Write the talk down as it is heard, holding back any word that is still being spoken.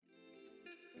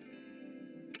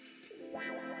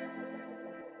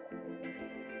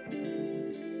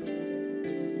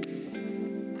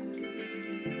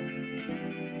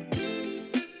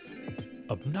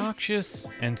Obnoxious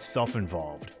and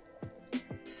self-involved.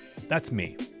 That's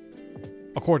me,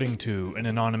 according to an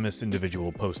anonymous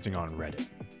individual posting on Reddit.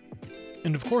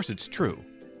 And of course it's true.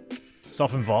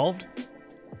 Self-involved?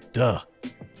 Duh.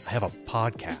 I have a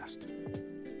podcast.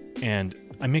 And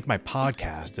I make my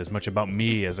podcast as much about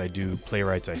me as I do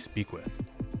playwrights I speak with.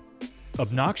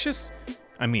 Obnoxious?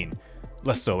 I mean,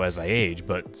 less so as I age,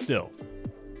 but still.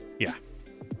 Yeah.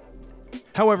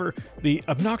 However, the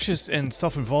obnoxious and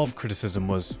self-involved criticism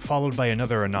was followed by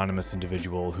another anonymous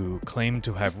individual who claimed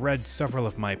to have read several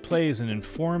of my plays and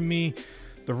informed me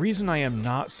the reason I am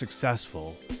not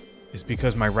successful is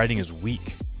because my writing is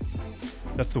weak.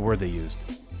 That's the word they used.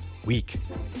 Weak.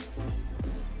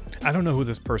 I don't know who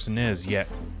this person is, yet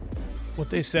what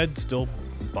they said still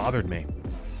bothered me.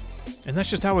 And that's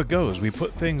just how it goes. We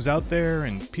put things out there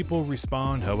and people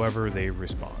respond however they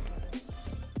respond.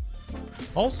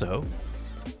 Also,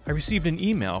 I received an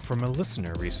email from a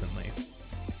listener recently.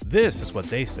 This is what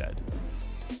they said.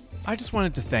 I just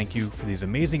wanted to thank you for these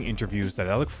amazing interviews that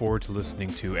I look forward to listening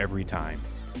to every time.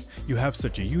 You have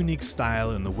such a unique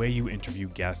style in the way you interview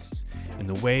guests and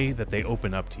the way that they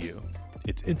open up to you.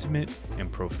 It's intimate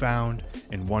and profound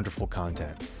and wonderful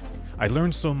content. I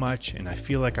learn so much and I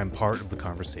feel like I'm part of the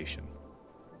conversation.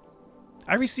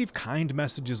 I receive kind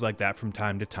messages like that from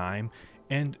time to time,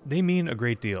 and they mean a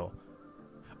great deal.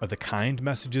 Are the kind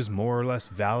messages more or less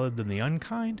valid than the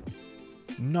unkind?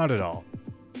 Not at all,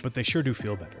 but they sure do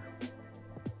feel better.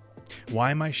 Why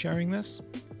am I sharing this?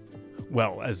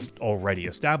 Well, as already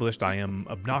established, I am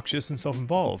obnoxious and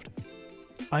self-involved.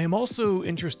 I am also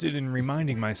interested in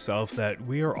reminding myself that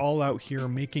we are all out here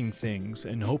making things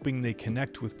and hoping they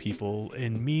connect with people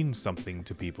and mean something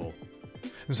to people.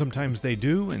 And sometimes they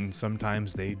do, and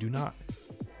sometimes they do not.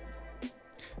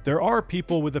 There are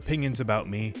people with opinions about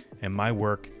me and my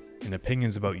work, and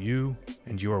opinions about you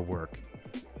and your work.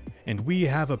 And we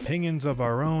have opinions of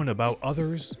our own about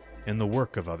others and the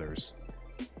work of others.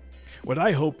 What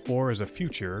I hope for is a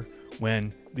future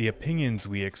when the opinions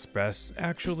we express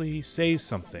actually say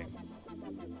something.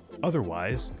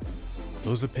 Otherwise,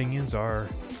 those opinions are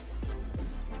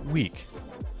weak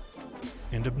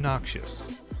and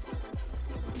obnoxious.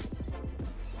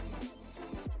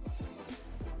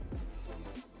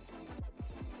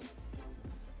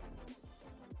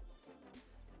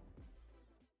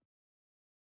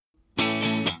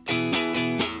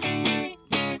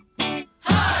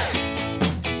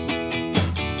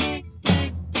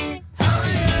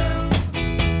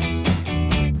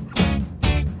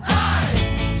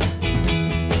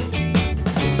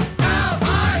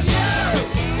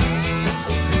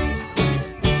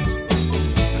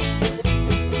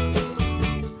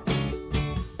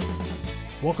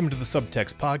 Welcome to the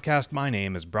Subtext podcast. My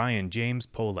name is Brian James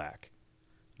Polak.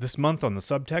 This month on the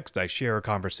Subtext, I share a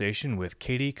conversation with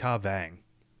Katie Ka Vang.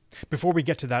 Before we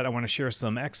get to that, I want to share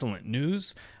some excellent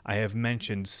news. I have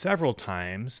mentioned several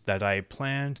times that I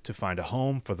planned to find a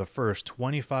home for the first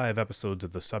 25 episodes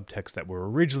of the Subtext that were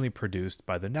originally produced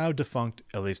by the now defunct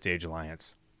LA Stage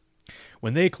Alliance.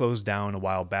 When they closed down a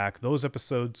while back, those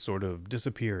episodes sort of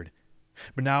disappeared.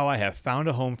 But now I have found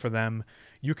a home for them.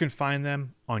 You can find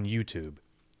them on YouTube.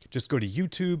 Just go to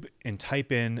YouTube and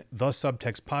type in The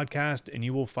Subtext Podcast and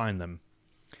you will find them.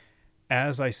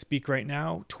 As I speak right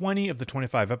now, 20 of the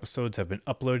 25 episodes have been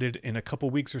uploaded. In a couple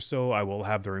weeks or so, I will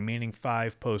have the remaining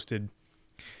 5 posted.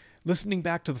 Listening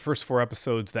back to the first 4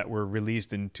 episodes that were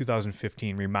released in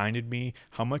 2015 reminded me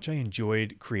how much I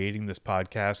enjoyed creating this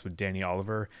podcast with Danny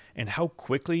Oliver and how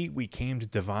quickly we came to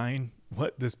divine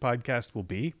what this podcast will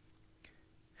be.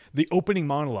 The opening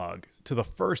monologue to the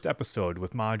first episode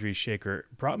with Madhuri Shaker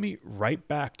brought me right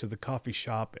back to the coffee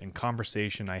shop and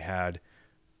conversation I had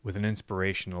with an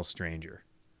inspirational stranger.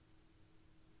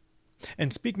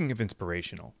 And speaking of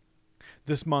inspirational,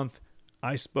 this month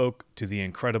I spoke to the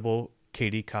incredible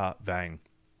Katie Ka Vang.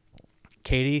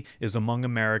 Katie is a Hmong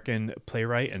American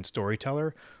playwright and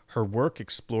storyteller. Her work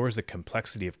explores the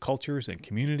complexity of cultures and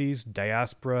communities,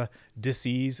 diaspora,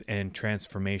 dis-ease, and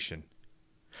transformation.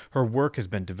 Her work has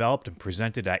been developed and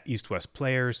presented at East-West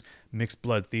Players, Mixed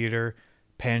Blood Theater,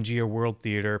 Pangea World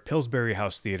Theater, Pillsbury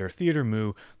House Theater, Theater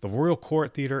Moo, the Royal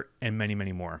Court Theater, and many,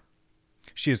 many more.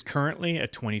 She is currently a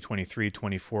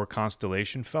 2023-24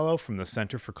 Constellation Fellow from the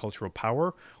Center for Cultural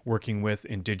Power, working with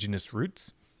Indigenous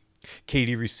Roots.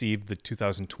 Katie received the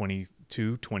 2022-23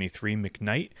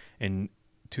 McKnight and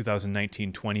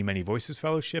 2019-20 Many Voices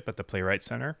Fellowship at the Playwright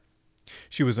Center.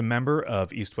 She was a member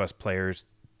of East-West Players'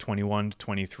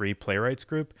 21-23 Playwrights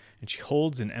Group, and she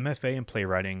holds an MFA in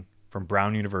playwriting from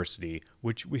Brown University,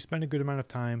 which we spent a good amount of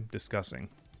time discussing.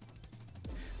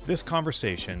 This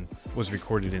conversation was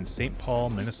recorded in St. Paul,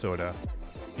 Minnesota,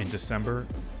 in December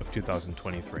of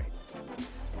 2023.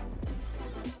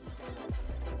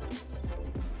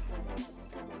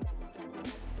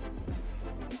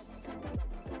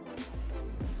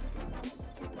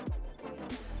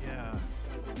 Yeah.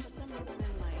 For some reason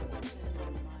in my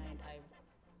mind,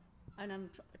 I'm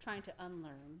trying to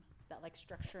unlearn that like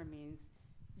structure means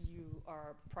you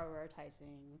are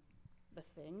prioritizing the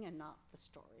thing and not the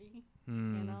story, you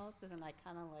know? So then I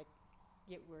kind of like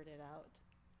get weirded out.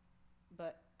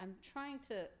 But I'm trying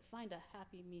to find a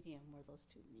happy medium where those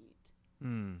two meet,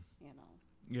 you know?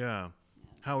 Yeah.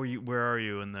 How are you? Where are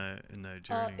you in the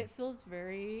journey? It feels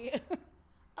very,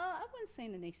 I wouldn't say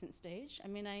in a nascent stage. I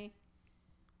mean, I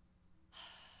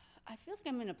feel like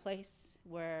I'm in a place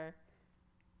where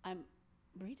I'm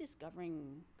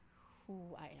rediscovering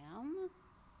who I am.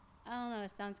 I don't know,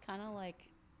 it sounds kind of like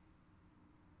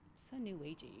so new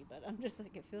agey, but I'm just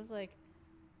like, it feels like,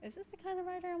 is this the kind of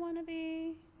writer I want to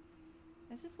be?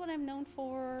 Is this what I'm known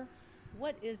for?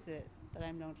 What is it that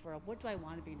I'm known for? What do I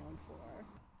want to be known for?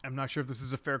 I'm not sure if this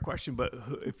is a fair question, but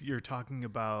if you're talking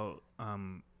about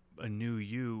a new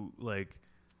you, like,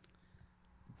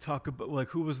 talk about like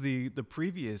who was the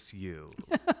previous you?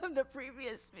 The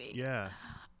previous me. Yeah.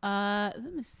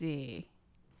 Let me see.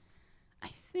 I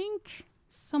think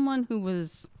someone who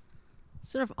was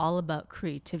sort of all about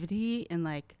creativity and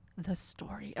like the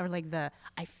story or like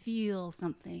I feel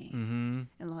something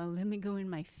and let me go in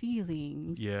my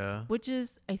feelings. Yeah. Which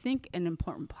is, I think, an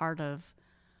important part of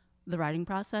the writing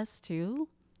process too.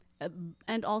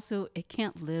 And also it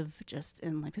can't live just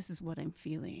in like, this is what I'm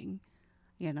feeling,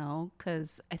 you know?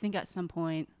 Because I think at some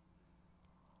point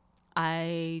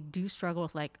I do struggle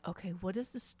with like, okay, what is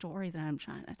the story that I'm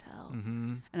trying to tell?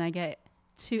 And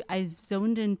I've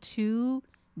zoned in too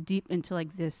deep into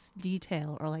like this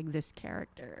detail or like this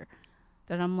character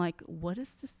that I'm like, what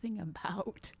is this thing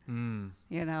about?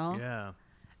 You know? Yeah.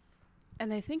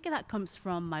 And I think that comes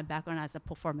from my background as a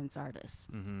performance artist.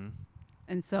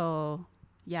 And so,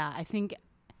 yeah, I think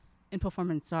in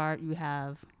performance art, you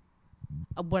have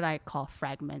what I call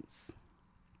fragments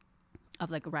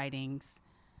of like writings.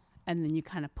 And then you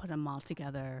kind of put them all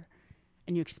together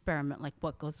and you experiment like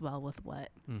what goes well with what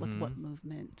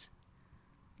movement,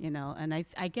 you know? And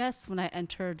I guess when I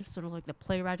entered sort of like the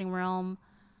playwriting realm,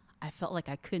 I felt like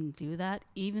I couldn't do that,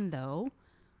 even though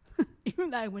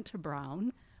I went to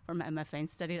Brown for my MFA and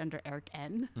studied under Eric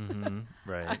N.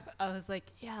 Right. I was like,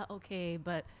 yeah, okay.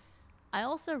 But I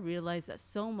also realized that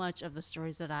so much of the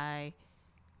stories that I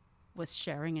was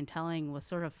sharing and telling was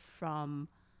sort of from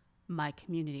my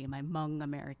community, my Hmong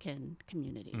American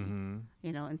community,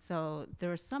 you know? And so there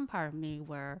was some part of me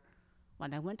where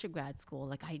when I went to grad school,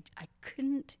 like I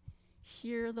couldn't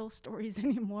hear those stories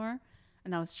anymore.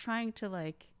 And I was trying to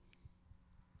like,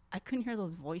 I couldn't hear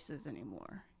those voices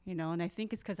anymore, you know? And I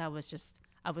think it's because I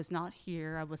was not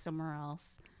here. I was somewhere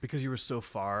else. Because you were so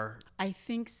far? I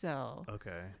think so.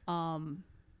 Okay. And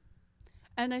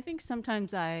I think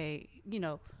sometimes I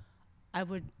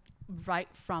would write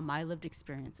from my lived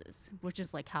experiences, which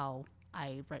is like how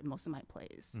I write most of my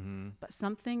plays. But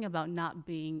something about not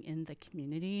being in the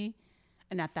community,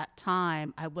 and at that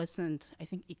time, I wasn't, I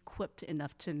think, equipped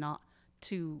enough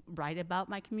to write about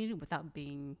my community without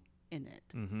being in it.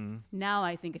 Now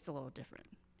I think it's a little different,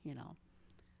 you know.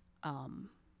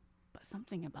 But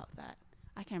something about that,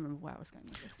 I can't remember where I was going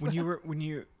with this.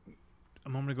 A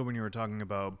moment ago when you were talking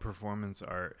about performance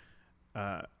art,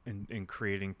 in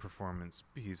creating performance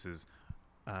pieces,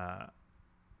 I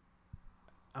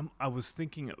was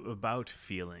thinking about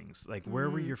feelings. Like, where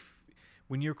were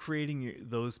when you're creating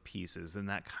those pieces and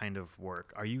that kind of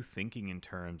work? Are you thinking in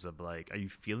terms of like, are you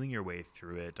feeling your way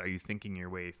through it? Are you thinking your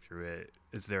way through it?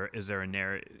 Is there a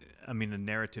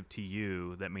narrative to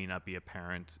you that may not be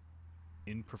apparent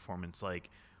in performance? Like,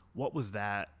 what was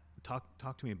that?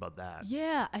 Talk to me about that.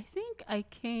 Yeah, I think I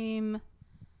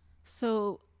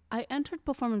entered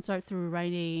performance art through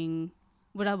writing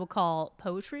what I would call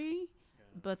poetry,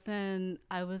 but then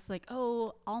I was like,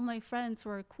 oh, all my friends who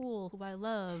are cool, who I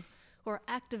love, who are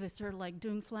activists are like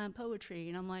doing slam poetry.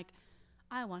 And I'm like,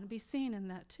 I want to be seen in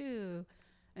that too.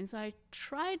 And so I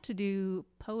tried to do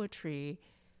poetry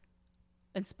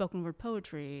and spoken word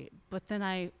poetry, but then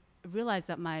I realized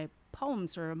that my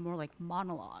poems are more like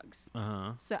monologues.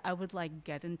 So I would like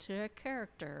get into a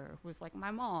character who was like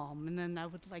my mom, and then I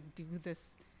would like do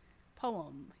this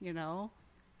poem, you know?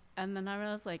 And then I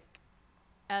realized like,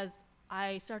 as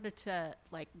I started to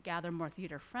like gather more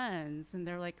theater friends, and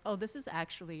they're like, oh, this is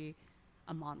actually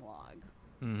a monologue,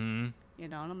 you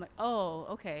know? And I'm like, oh,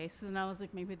 okay. So then I was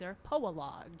like, maybe they're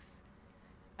poelogues.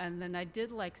 And then I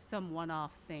did like some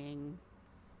one-off thing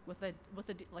with a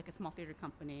like a small theater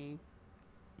company.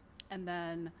 And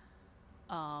then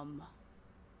I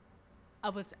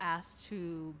was asked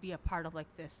to be a part of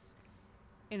like this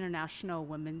International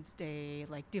Women's Day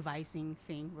like devising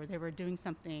thing where they were doing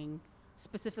something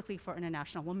specifically for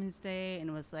International Women's Day, and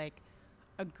it was like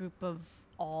a group of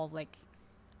all like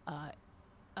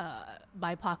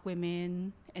BIPOC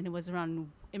women, and it was around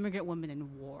immigrant women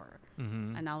in war.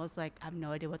 And I was like, I have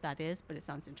no idea what that is, but it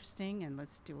sounds interesting, and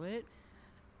let's do it.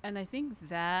 And I think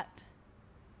that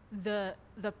the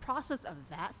process of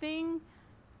that thing,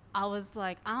 I was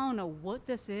like, I don't know what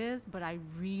this is, but I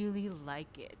really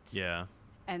like it. Yeah.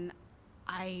 And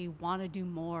I want to do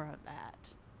more of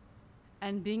that.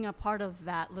 And being a part of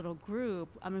that little group,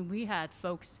 I mean, we had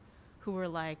folks who were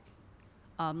like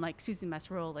Susie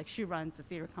Mesro, like she runs a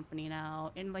theater company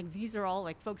now. And like, these are all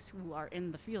like folks who are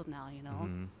in the field now, you know?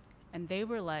 And they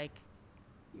were like,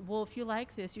 well, if you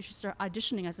like this, you should start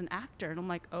auditioning as an actor. And I'm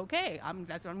like, okay,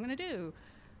 that's what I'm going to do.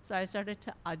 So I started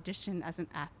to audition as an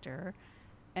actor.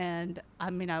 And I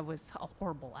mean, I was a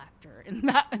horrible actor in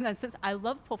that sense. I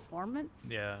love performance.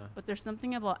 Yeah. But there's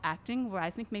something about acting where I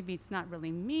think maybe it's not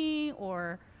really me,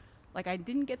 or like I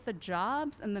didn't get the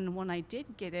jobs. And then when I did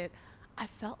get it, I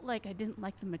felt like I didn't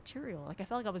like the material. Like I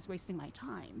felt like I was wasting my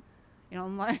time. You know,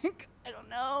 I'm like, I don't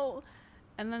know.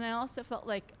 And then I also felt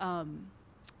like,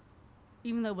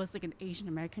 even though it was like an Asian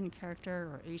American character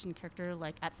or Asian character,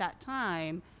 like at that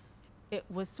time, it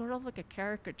was sort of like a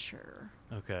caricature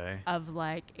of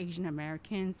like Asian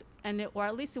Americans, or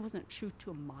at least it wasn't true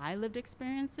to my lived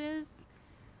experiences.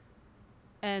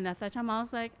 And at that time I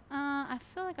was like, I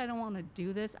feel like I don't want to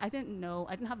do this. I didn't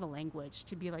have the language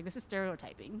to be like, this is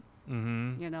stereotyping,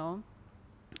 you know?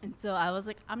 And so I was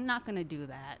like, I'm not going to do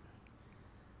that.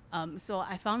 So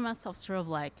I found myself sort of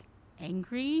like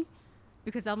angry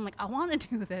because I'm like, I want to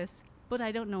do this, but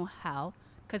I don't know how,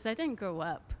 because I didn't grow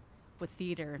up with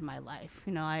theater in my life.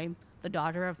 You know, I'm the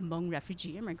daughter of Hmong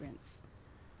refugee immigrants,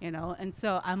 you know? And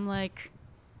so I'm like,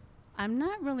 I'm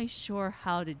not really sure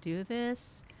how to do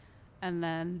this. And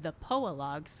then the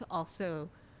poalogs also,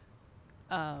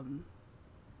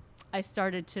 I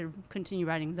started to continue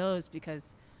writing those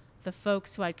because the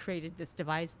folks who I'd created this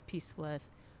devised piece with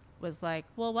was like,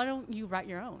 well, why don't you write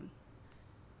your own?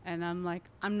 And I'm like,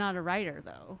 I'm not a writer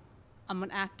though. I'm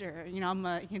an actor, you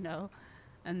know,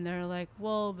 and they're like,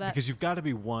 well, that because you've got to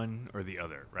be one or the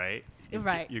other, right?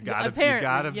 Right. You got to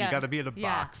be in a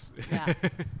box. Yeah.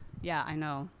 Yeah, I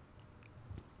know.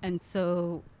 And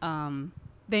so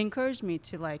they encouraged me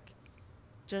to like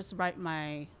just write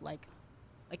my like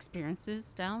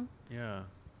experiences down. Yeah.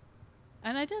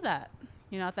 And I did that.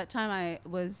 You know, at that time I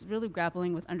was really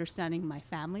grappling with understanding my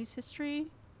family's history.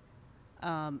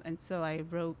 And so I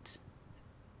wrote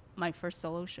my first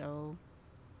solo show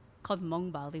called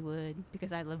Hmong Bollywood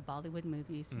because I love Bollywood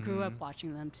movies. Grew up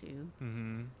watching them too.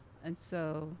 And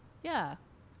so, yeah.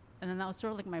 And then that was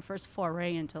sort of like my first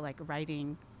foray into like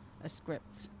writing a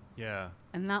script. Yeah.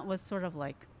 And that was sort of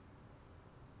like,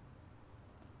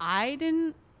 I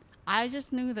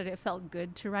just knew that it felt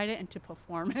good to write it and to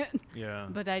perform it. Yeah.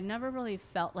 But I never really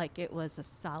felt like it was a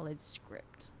solid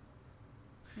script.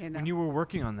 You know? When you were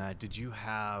working on that, did you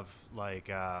have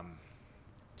like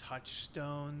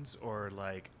touchstones or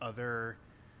like other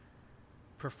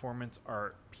performance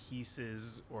art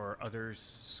pieces or other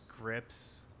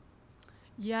scripts?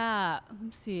 Yeah, let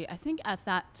me see. I think at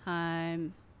that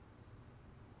time,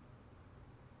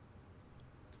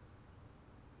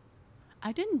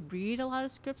 I didn't read a lot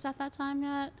of scripts at that time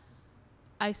yet.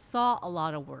 I saw a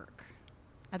lot of work.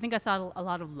 I think I saw a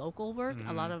lot of local work,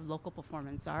 a lot of local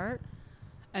performance art.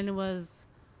 And it was,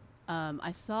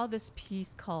 I saw this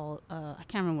piece called, I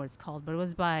can't remember what it's called, but it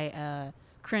was by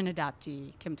Korean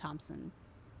adoptee Kim Thompson.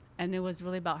 And it was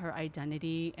really about her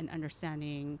identity and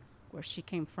understanding where she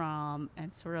came from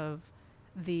and sort of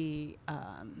the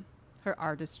her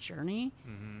artist journey.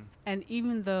 And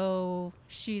even though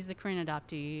she's a Korean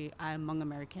adoptee, I'm Hmong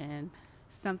American,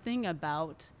 something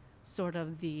about sort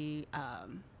of the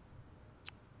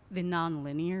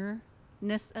non-linearness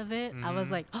of it, I was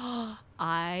like, oh,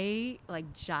 I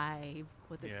like jive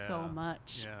with it so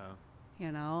much. Yeah.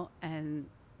 You know, and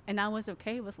I was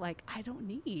okay with like, I don't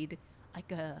need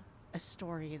like a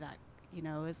story that, you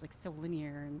know, is like so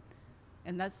linear,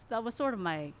 and that was sort of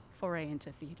my foray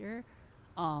into theater.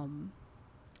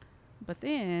 But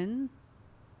then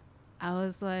I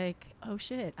was like, oh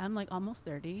shit, I'm like almost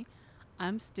 30.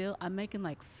 I'm making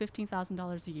like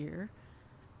 $15,000 a year.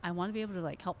 I want to be able to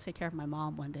like help take care of my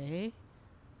mom one day,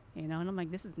 you know? And I'm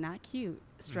like, this is not cute,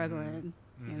 struggling,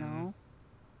 you know?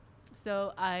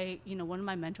 So one of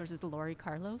my mentors is the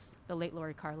late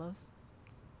Lori Carlos.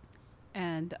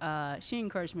 And she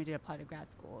encouraged me to apply to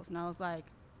grad schools. And I was like,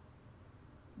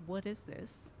 what is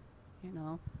this? You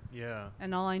know? Yeah.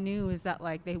 And all I knew is that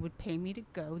like they would pay me to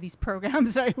go these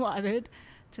programs I wanted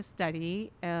to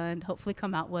study and hopefully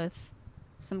come out with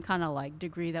some kind of like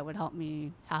degree that would help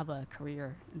me have a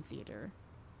career in theater.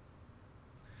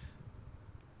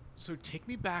 So take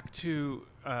me back to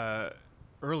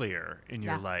earlier in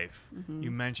your life. Mm-hmm. You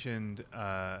mentioned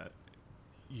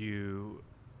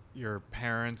your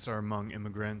parents are Hmong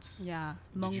immigrants. Yeah,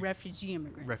 Hmong refugee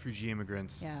immigrants. Refugee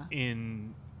immigrants. Yeah.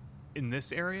 In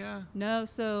this area? No,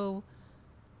 so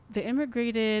they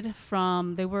immigrated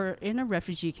they were in a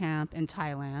refugee camp in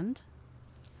Thailand.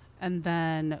 And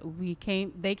then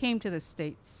they came to the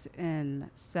States in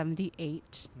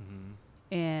 1978. Mm-hmm.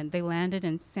 And they landed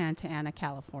in Santa Ana,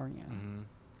 California. Mm-hmm.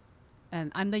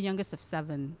 And I'm the youngest of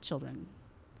 7 children.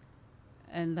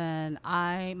 And then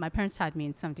my parents had me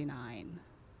in 1979.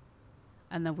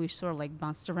 And then we sort of like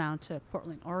bounced around to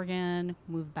Portland, Oregon,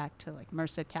 moved back to like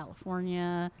Merced,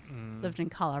 California, lived in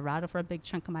Colorado for a big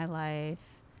chunk of my life.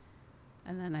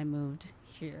 And then I moved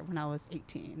here when I was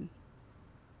 18.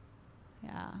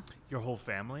 Yeah. Your whole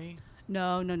family?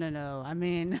 No. I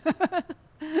mean,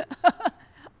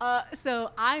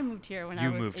 so I moved here when I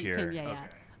was 18. You moved here? Yeah, okay. Yeah.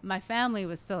 My family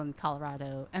was still in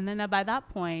Colorado. And then by that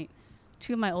point,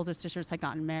 2 of my older sisters had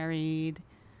gotten married,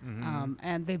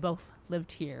 and they both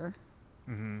lived here.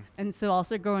 Mm-hmm. And so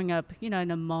also growing up, in a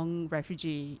Hmong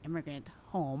refugee immigrant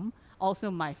home, also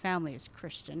my family is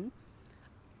Christian,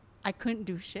 I couldn't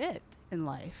do shit in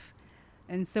life.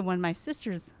 And so when my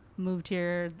sisters moved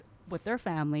here with their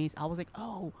families, I was like,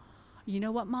 oh, you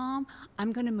know what, Mom?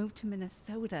 I'm going to move to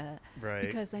Minnesota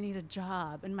because I need a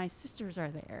job. And my sisters are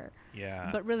there. Yeah.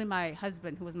 But really my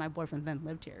husband, who was my boyfriend then,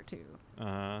 lived here too.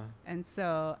 Uh-huh. And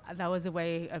so that was a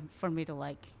way for me to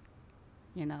like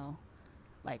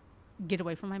get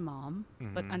away from my mom,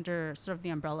 but under sort of the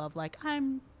umbrella of like,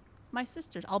 my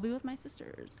sisters. I'll be with my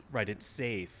sisters. Right. It's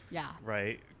safe. Yeah.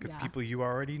 Right. Because people you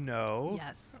already know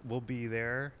will be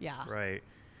there. Yeah. Right.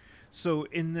 So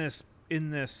in this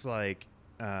like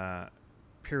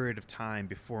period of time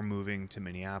before moving to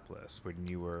Minneapolis, when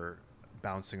you were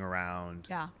bouncing around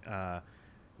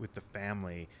with the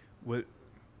family,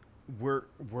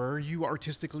 were you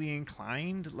artistically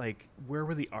inclined? Like, where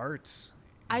were the arts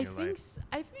in your life?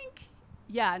 I think,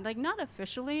 yeah, like not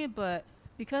officially, but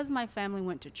because my family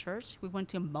went to church, we went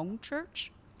to Hmong church.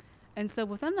 And so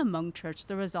within the Hmong church,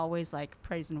 there was always like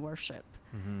praise and worship.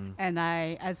 Mm-hmm. And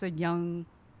I, as a young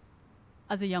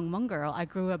Hmong girl, I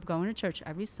grew up going to church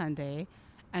every Sunday,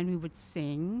 and we would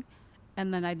sing.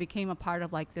 And then I became a part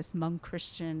of like this Hmong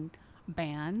Christian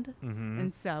band. Mm-hmm.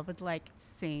 And so I would like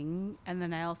sing. And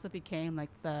then I also became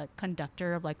like the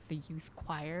conductor of like the youth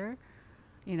choir,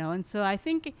 and so I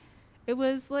think it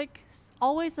was like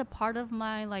always a part of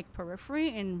my like periphery,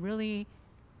 and really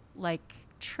like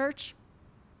church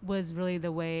was really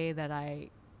the way that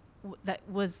that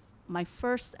was my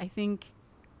first, I think,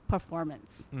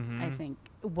 performance. Mm-hmm. I think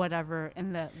whatever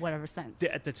sense.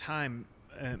 At the time,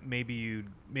 maybe you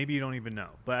don't even know,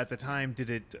 but at the time, did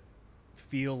it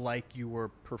feel like you were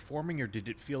performing, or did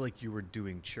it feel like you were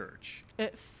doing church?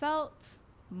 It felt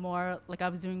more like I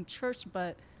was doing church,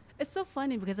 but it's so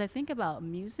funny because I think about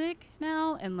music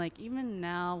now, and like even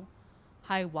now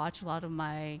I watch a lot of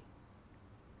my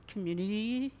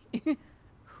community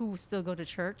who still go to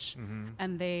church,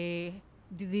 and they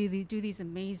do these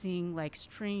amazing like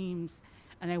streams,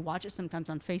 and I watch it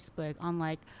sometimes on Facebook on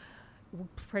like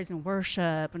praise and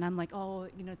worship, and I'm like, oh,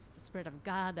 it's the Spirit of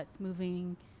God that's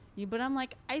moving you. But I'm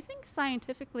like, I think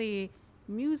scientifically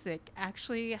music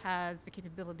actually has the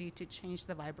capability to change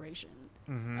the vibration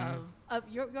of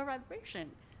your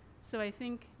vibration. So I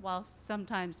think while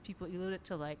sometimes people allude it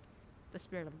to like the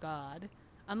Spirit of God,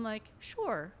 I'm like,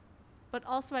 sure. But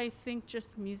also I think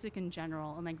just music in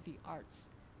general and like the arts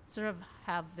sort of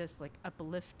have this like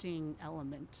uplifting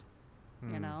element,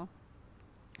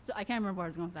 So I can't remember where I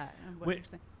was going with that.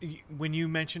 When you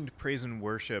mentioned praise and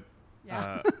worship,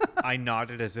 I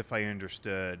nodded as if I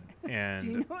understood. And do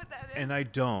you know what that is? And I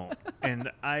don't.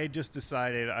 And I just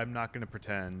decided I'm not going to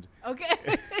pretend.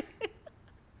 Okay.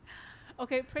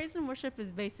 Okay, praise and worship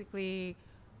is basically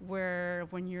where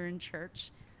when you're in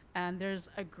church and there's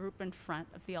a group in front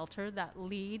of the altar that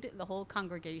lead the whole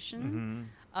congregation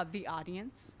of the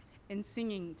audience in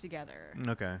singing together.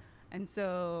 Okay. And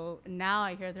so now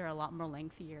I hear they're a lot more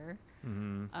lengthier.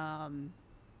 And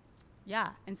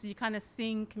so you kind of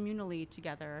sing communally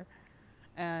together,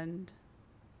 and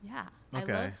I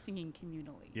love singing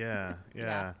communally. Yeah.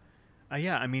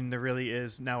 I mean, there really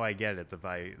is. Now I get it. The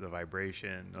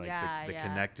vibration, like the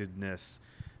connectedness.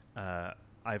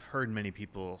 I've heard many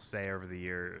people say over the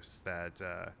years that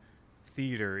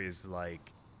theater is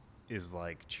like is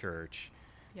like church.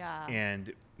 Yeah.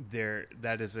 And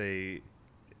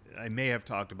I may have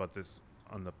talked about this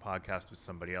on the podcast with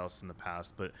somebody else in the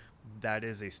past, but that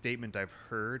is a statement I've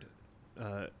heard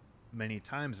many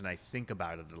times, and I think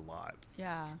about it a lot.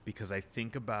 Yeah. Because I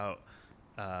think about,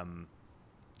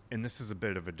 and this is a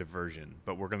bit of a diversion,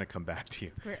 but we're going to come back to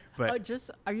you. But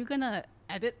are you going to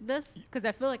edit this? Because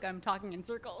I feel like I'm talking in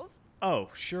circles. Oh,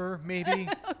 sure, maybe.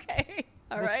 Okay.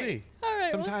 We'll see. All right.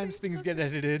 Sometimes things get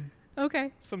edited.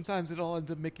 Okay. Sometimes it all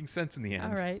ends up making sense in the end.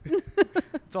 All right.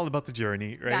 It's all about the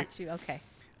journey, right? Got you. Okay.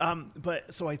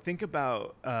 But so I think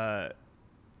about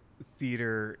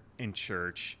theater in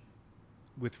church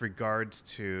with regards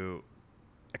to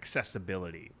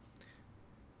accessibility.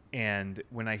 And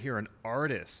when I hear an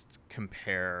artist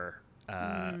compare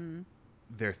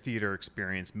their theater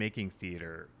experience, making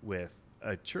theater, with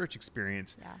a church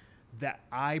experience, that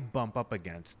I bump up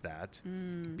against that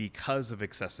because of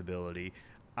accessibility.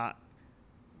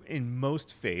 In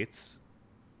most faiths,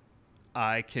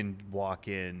 I can walk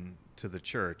in to the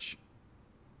church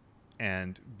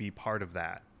and be part of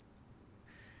that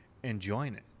and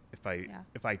join it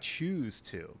if I choose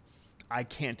to. I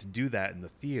can't do that in the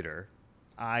theater.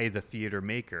 I, the theater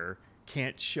maker,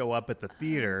 can't show up at the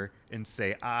theater and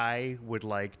say, I would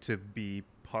like to be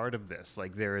part of this.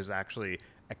 Like, there is actually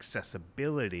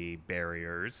accessibility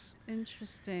barriers.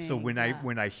 Interesting. So when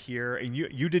I hear, and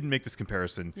you didn't make this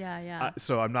comparison.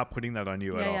 So I'm not putting that on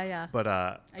you at all. Yeah. But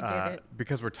I get it.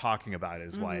 because we're talking about it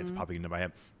is why it's popping into my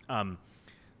head.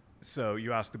 So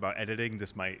you asked about editing.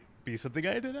 This might be something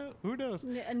I edit out. Who knows?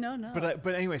 No.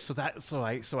 But anyway, so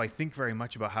I think very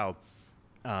much about how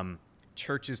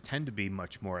churches tend to be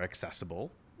much more accessible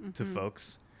to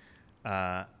folks,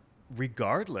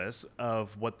 regardless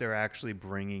of what they're actually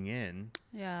bringing in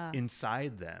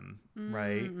inside them,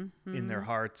 right? In their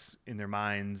hearts, in their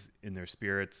minds, in their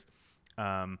spirits.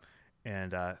 And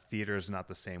theater is not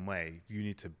the same way. You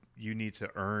need to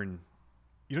earn.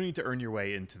 You don't need to earn your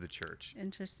way into the church.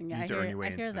 Interesting. You need to earn your way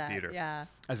into the theater. Yeah.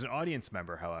 As an audience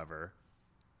member, however,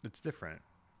 it's different.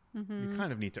 You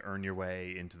kind of need to earn your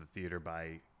way into the theater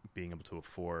by being able to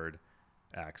afford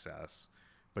access,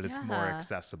 but it's more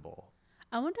accessible.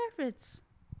 I wonder if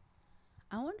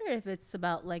it's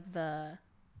about like the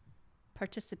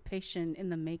participation in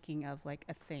the making of like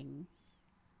a thing,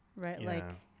 right? Yeah. Like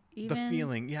even the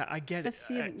feeling. Yeah, I get it. The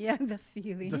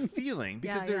feeling. The feeling,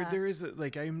 because there is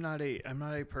like I'm not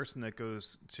a person that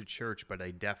goes to church, but I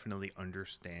definitely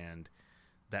understand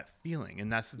that feeling,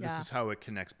 and this is how it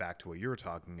connects back to what you were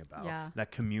talking about.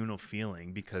 That communal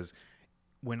feeling, because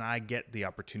when I get the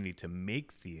opportunity to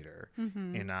make theater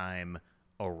and I'm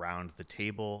around the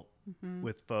table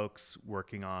with folks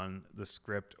working on the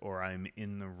script, or I'm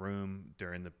in the room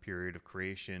during the period of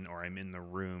creation, or I'm in the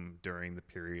room during the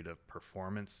period of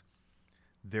performance,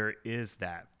 there is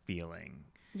that feeling.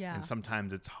 Yeah. And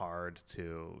sometimes it's hard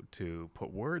to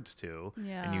put words to,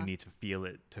 and you need to feel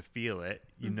it,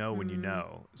 you know, when you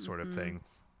know, sort of thing.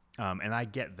 And I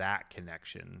get that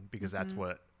connection because that's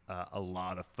what a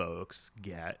lot of folks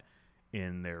get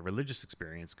in their religious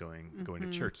experience going to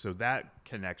church. So that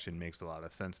connection makes a lot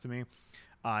of sense to me.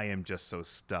 I am just so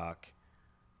stuck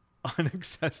on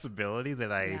accessibility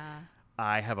that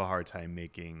I have a hard time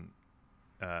making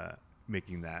that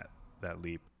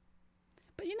leap.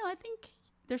 But I think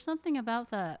there's something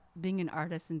about that, being an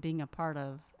artist and being a part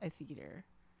of a theater.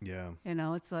 Yeah.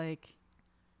 It's like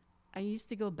I used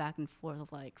to go back and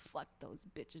forth like, fuck those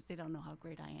bitches, they don't know how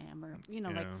great I am, or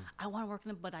like I want to work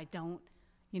with them but I don't.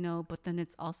 But then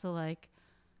it's also like,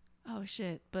 oh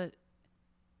shit, but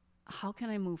how can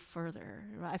I move further?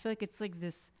 Right? I feel like it's like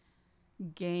this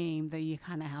game that you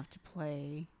kind of have to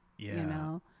play,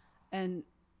 And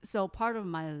so part of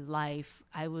my life,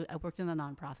 I worked in a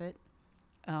nonprofit,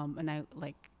 and I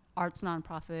like arts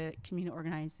nonprofit, community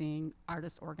organizing,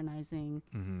 artist organizing,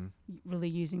 really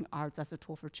using arts as a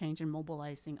tool for change and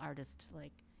mobilizing artists to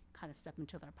like kind of step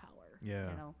into their power. Yeah.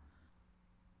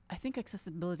 I think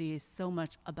accessibility is so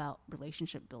much about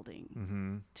relationship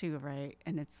building too, right?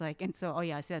 And it's like, and so,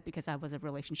 I say that because I was a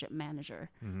relationship manager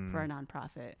for a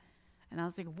nonprofit. And I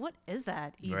was like, what is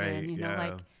that even?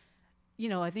 Right,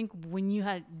 I think when you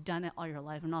had done it all your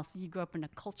life, and also you grew up in a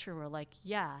culture where like,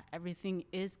 everything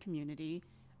is community.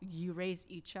 You raise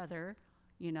each other,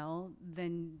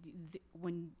 then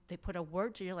when they put a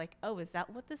word to you, you're like, oh, is that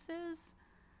what this is?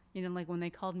 Like when they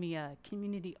called me a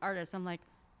community artist, I'm like,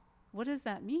 what does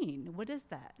that mean? What is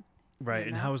that? Right.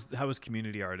 And how is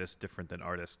community artist different than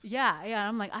artist? Yeah.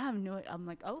 I'm like, I have no, I'm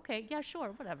like, okay, yeah,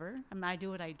 sure, whatever. I mean, I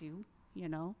do what I do,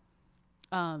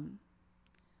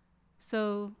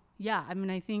 So yeah, I mean,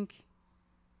 I think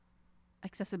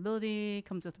accessibility,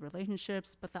 comes with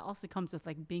relationships, but that also comes with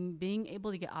like being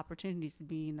able to get opportunities to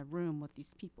be in the room with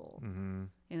these people.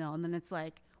 You know, and then it's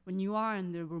like when you are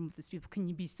in the room with these people, can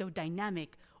you be so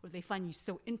dynamic or they find you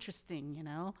so interesting, you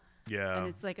know? Yeah. And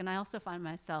it's like, and I also find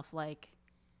myself like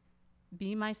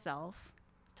be myself,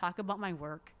 talk about my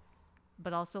work,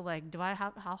 but also like,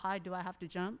 how high do I have to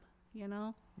jump, you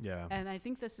know? Yeah. And I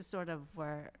think this is sort of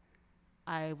where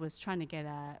I was trying to get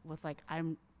at with like,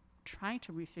 I'm trying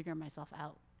to refigure myself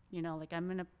out, you know, like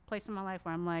I'm in a place in my life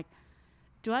where I'm like,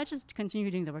 do I just continue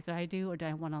doing the work that I do? Or do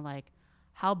I want to like,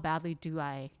 how badly do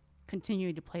I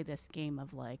continue to play this game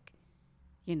of like,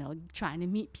 you know, trying to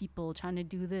meet people, trying to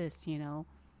do this, you know?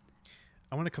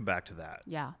 I want to come back to that.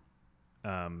 Yeah.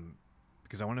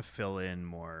 Because I want to fill in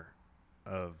more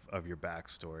of your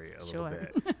backstory a little Sure.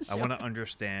 bit. I want to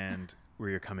understand where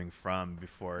you're coming from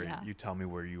before you tell me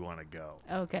where you want to go.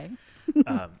 Okay.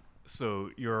 So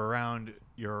you're around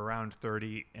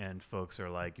 30 and folks are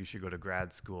like, you should go to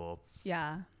grad school.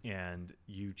 Yeah. And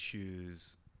you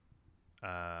choose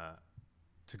to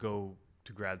go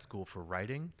to grad school for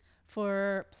writing?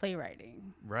 For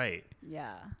playwriting. Right.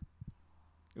 Yeah.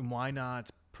 And why not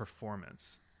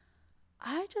performance?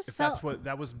 I just If felt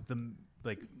that was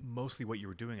mostly what you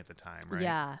were doing at the time, right?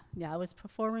 Yeah. I was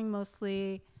performing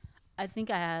mostly. I think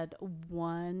I had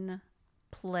one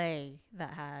play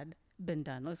that had been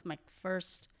done. It was my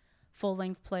first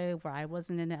full-length play where I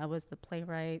wasn't in it. I was the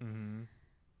playwright. Mm-hmm.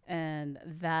 And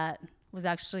that was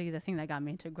actually the thing that got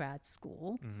me into grad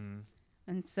school. Mm-hmm.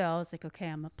 And so I was like, okay,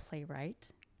 I'm a playwright.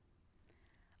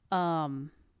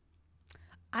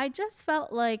 I just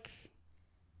felt like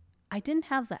I didn't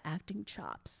have the acting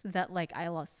chops that like I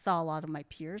saw a lot of my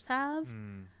peers have.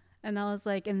 And I was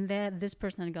like, and then this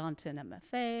person had gone to an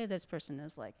MFA. This person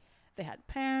is like, they had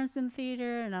parents in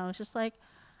theater. And I was just like,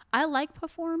 I like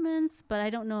performance, but I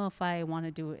don't know if I want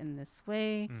to do it in this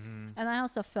way. And I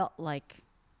also felt like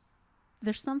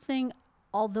there's something,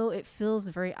 although it feels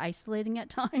very isolating at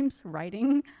times,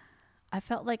 writing, I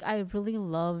felt like I really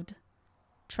loved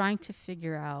trying to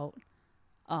figure out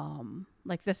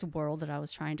like this world that I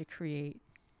was trying to create,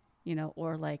 you know,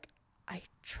 or like I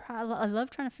love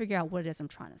trying to figure out what it is I'm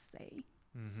trying to say.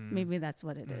 Maybe that's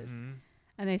what it is.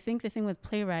 And I think the thing with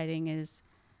playwriting is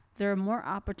there are more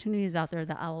opportunities out there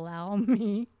that allow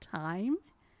me time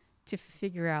to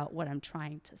figure out what I'm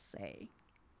trying to say.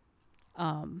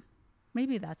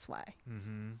 Maybe that's why.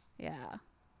 Yeah.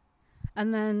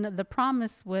 And then the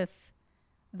promise with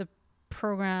the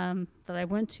program that I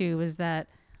went to is that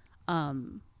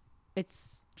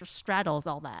it's just straddles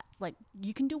all that. Like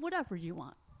you can do whatever you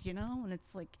want, you know? And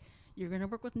it's like you're going to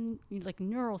work with like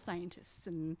neuroscientists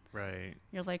and right.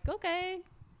 You're like, okay,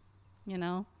 you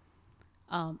know?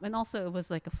 And also it was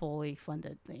like a fully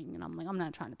funded thing. And I'm like, I'm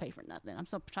not trying to pay for nothing. I'm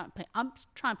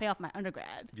trying to pay off my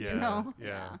undergrad, you know?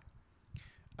 Yeah.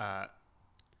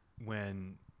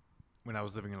 When I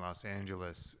was living in Los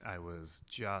Angeles, I was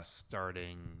just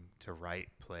starting to write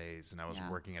plays and I was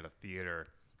working at a theater.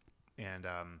 And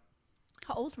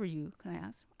how old were you, can I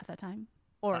ask, at that time?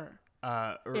 Or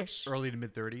early to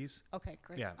mid 30s. Okay,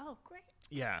 great. Yeah. Oh, great.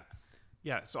 Yeah.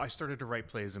 So I started to write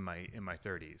plays in my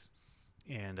 30s.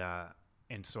 And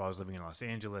so I was living in Los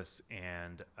Angeles,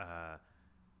 and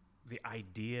the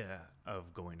idea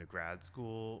of going to grad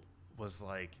school was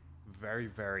like very,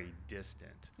 very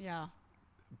distant. Yeah.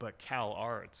 But Cal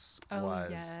Arts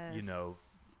was, you know,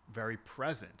 very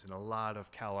present. And a lot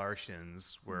of Cal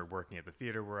Artians were working at the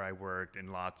theater where I worked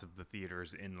and lots of the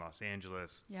theaters in Los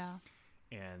Angeles. Yeah.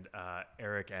 And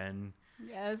Eric N.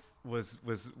 Yes. was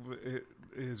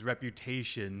his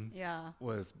reputation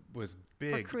was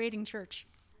big For creating church.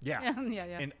 Yeah. Yeah.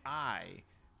 And I,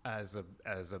 as a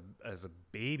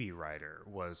baby writer,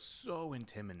 was so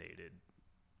intimidated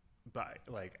by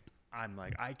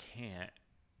I can't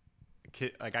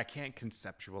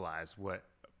conceptualize what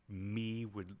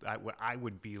I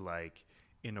would be like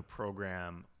in a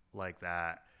program like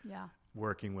that. Yeah.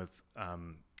 Working with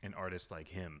an artist like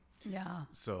him. Yeah.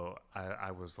 So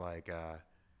I was like, I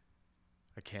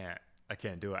can't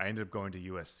do it. I ended up going to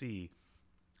USC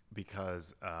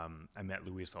because I met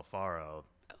Luis Alfaro,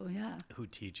 who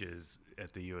teaches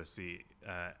at the USC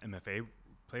MFA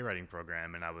playwriting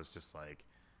program, and I was just like,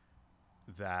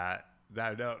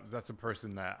 that's a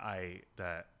person that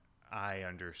I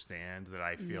understand, that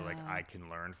I feel like I can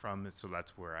learn from. So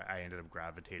that's where I ended up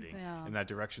gravitating in that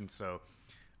direction. So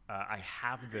I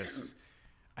have this.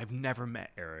 I've never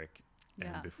met Eric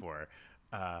before,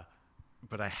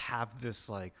 but I have this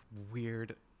like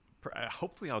weird.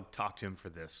 Hopefully, I'll talk to him for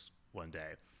this one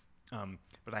day.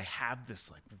 But I have this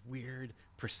like weird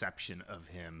perception of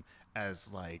him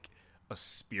as like a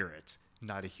spirit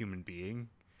not a human being.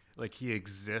 Like he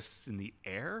exists in the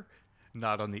air,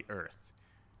 not on the earth.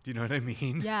 Do you know what I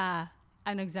mean? Yeah,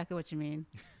 I know exactly what you mean.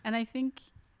 And I think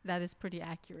that is pretty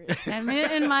accurate. I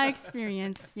mean, in my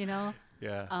experience, you know?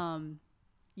 Yeah.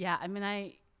 Yeah, I mean,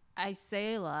 I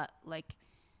say a lot, like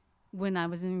when I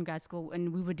was in grad school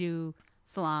and we would do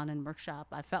salon and workshop,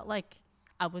 I felt like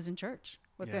I was in church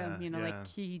with him, you know, like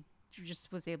he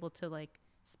just was able to like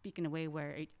speak in a way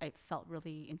where it felt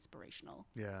really inspirational.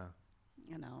 Yeah.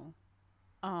 You know?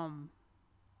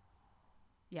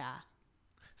 Yeah.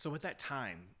 So at that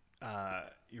time,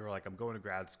 you were like, I'm going to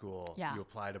grad school. Yeah. You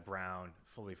apply to Brown,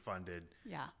 fully funded.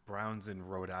 Yeah. Brown's in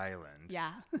Rhode Island.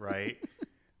 Yeah. Right?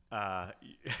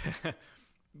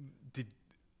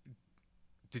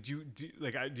 Did you do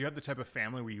you have the type of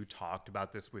family where you talked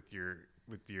about this with your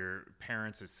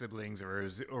parents or siblings, or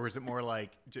is it more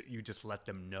like you just let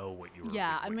them know what you were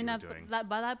yeah what I mean you were doing?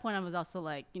 by that point I was also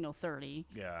like 30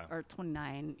 Yeah. or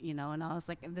 29, and I was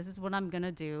like, this is what I'm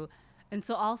gonna do. And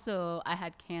so also I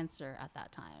had cancer at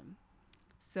that time,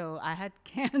 so I had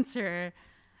cancer,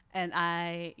 and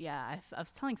I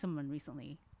was telling someone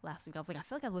recently last week, I was like, I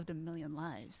feel like I've lived a million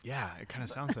lives. Yeah, it kind of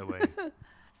sounds that way.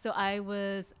 So I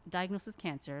was diagnosed with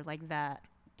cancer like that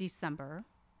December.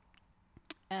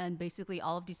 And basically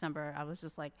all of December, I was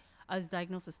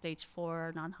diagnosed with stage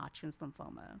 4 non-Hodgkin's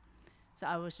lymphoma. So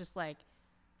I was just like,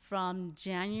 from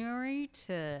January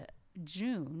to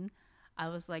June, I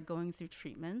was like going through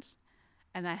treatment.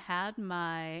 And I had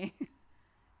my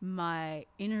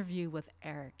interview with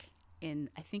Eric in,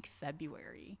 I think,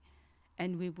 February.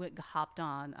 And we hopped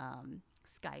on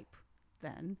Skype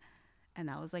then. And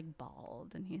I was like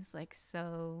bald. And he's like,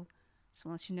 so just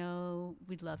want to let you know,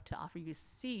 we'd love to offer you a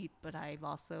seat. But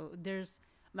there's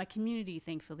my community,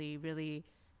 thankfully, really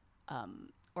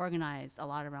organized a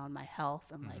lot around my health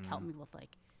and like helped me with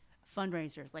like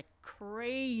fundraisers like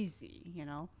crazy,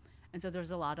 And so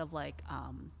there's a lot of like,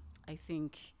 I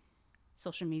think,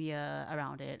 social media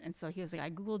around it. And so he was like, I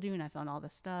Googled you and I found all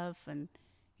this stuff. And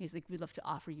he's like, we'd love to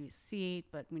offer you a seat,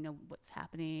 but we know what's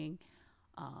happening.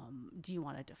 Do you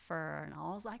want to defer? And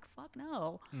I was like, fuck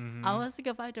no. I was like,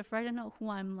 if I defer, I don't know who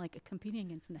I'm like competing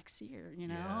against next year,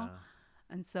 Yeah.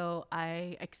 And so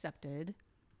I accepted,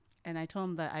 and I told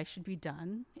him that I should be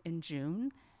done in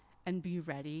June and be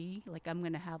ready. Like I'm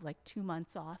going to have like 2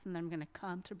 months off, and then I'm going to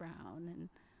come to Brown. And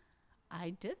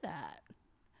I did that.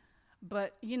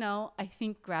 But, I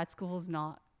think grad school is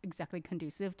not exactly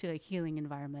conducive to a healing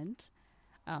environment.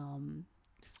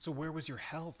 So where was your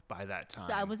health by that time?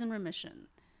 So I was in remission.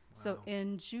 Wow. So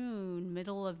in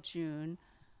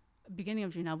beginning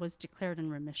of June, I was declared in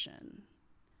remission.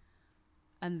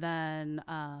 And then,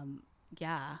 and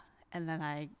then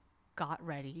I got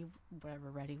ready,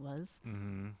 whatever ready was.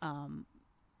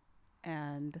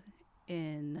 And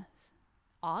in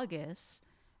August,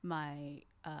 my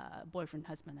boyfriend,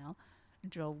 husband now,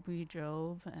 we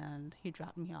drove, and he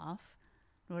dropped me off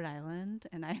Rhode Island,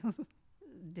 and I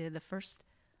did the first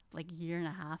like year and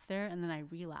a half there, and then I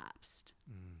relapsed.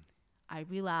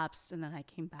 And then I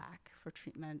came back for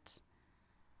treatment.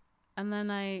 And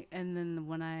then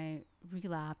when I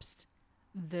relapsed,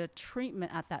 the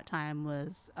treatment at that time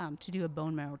was to do a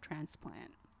bone marrow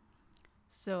transplant.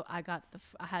 So I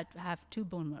had to have 2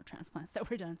 bone marrow transplants that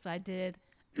were done. So I did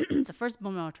the first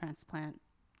bone marrow transplant,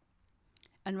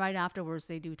 and right afterwards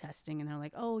they do testing, and they're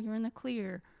like, oh, you're in the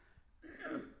clear.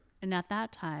 And at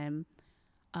that time,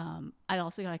 I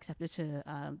also got accepted to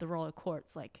the Royal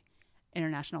Courts, like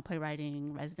international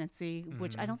playwriting residency,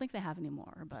 which I don't think they have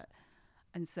anymore.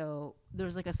 And so there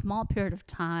was like a small period of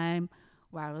time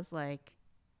where I was like,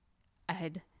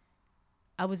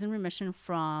 I was in remission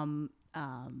from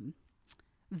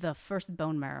the first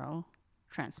bone marrow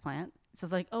transplant. So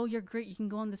it's like, oh, you're great. You can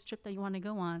go on this trip that you want to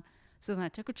go on. So then I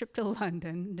took a trip to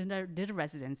London, then I did a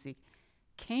residency,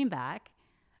 came back,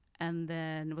 and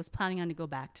then was planning on to go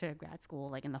back to grad school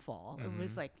like in the fall. It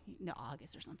was like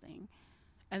August or something.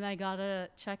 And I got a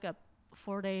checkup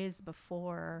 4 days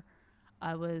before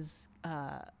I was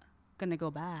going to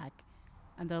go back.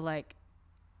 And they're like,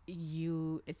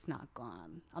 it's not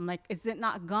gone. I'm like, is it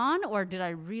not gone, or did I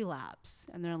relapse?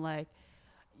 And they're like,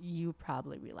 you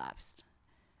probably relapsed.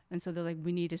 And so they're like,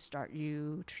 we need to start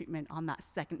you treatment on that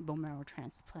second bone marrow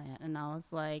transplant. And I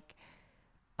was like,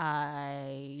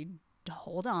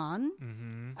 hold on.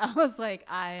 I was like,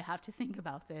 I have to think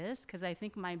about this, because I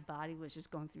think my body was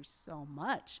just going through so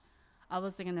much. I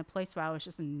was like in a place where I was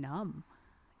just numb,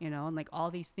 and like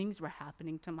all these things were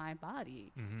happening to my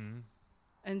body.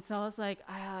 And so I was like,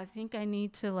 I think I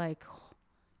need to like,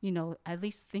 at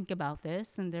least think about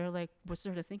this. And they're like, what's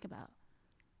there to think about?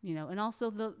 And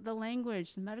also the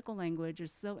language, the medical language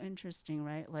is so interesting,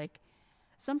 right? Like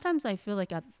sometimes I feel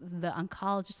like at the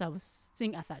oncologist I was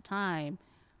seeing at that time,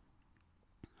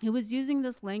 he was using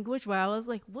this language where I was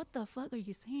like, what the fuck are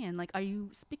you saying? Like, are you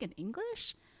speaking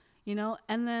English? You know?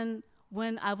 And then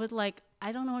when I would like,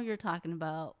 I don't know what you're talking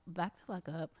about, back the fuck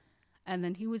up. And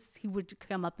then he would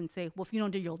come up and say, well, if you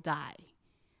don't do, you'll die.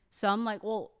 So I'm like,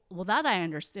 well, that I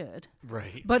understood.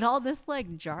 Right. But all this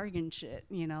like jargon shit,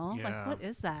 you know? Yeah. Like, what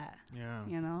is that? Yeah.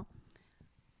 You know?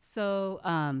 So,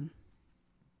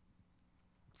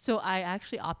 so I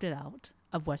actually opted out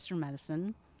of Western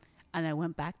medicine and I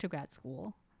went back to grad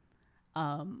school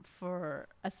for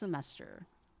a semester.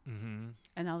 Mm-hmm.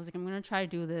 And I was like, I'm going to try to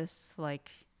do this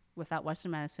like without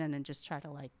Western medicine and just try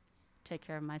to like take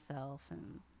care of myself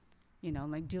and, you know,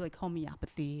 like do like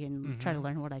homeopathy and try to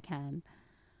learn what I can.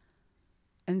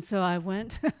 And so I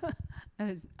went,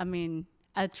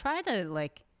 I try to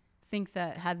like think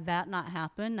that had that not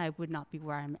happened, I would not be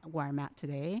where I'm at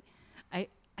today.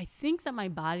 I think that my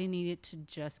body needed to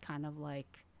just kind of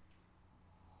like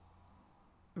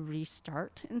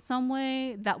restart in some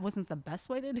way. That wasn't the best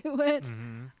way to do it,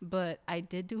 but I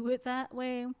did do it that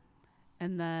way.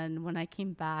 And then when I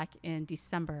came back in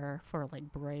December for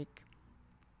like break,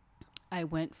 I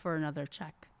went for another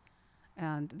check.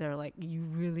 And they're like, you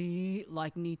really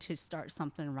like need to start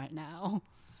something right now.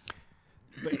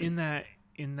 But in that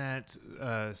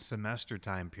semester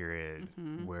time period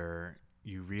where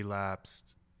you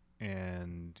relapsed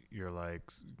and you're like,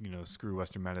 you know, screw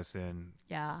Western medicine.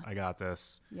 Yeah. I got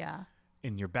this. Yeah.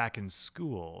 And you're back in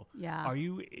school. Yeah.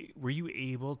 Were you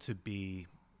able to be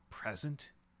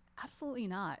present? Absolutely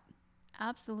not.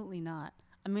 Absolutely not.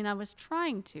 I mean, I was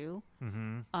trying to.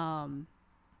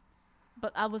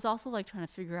 But I was also like trying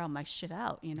to figure out my shit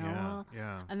out, you know?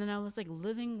 Yeah. And then I was like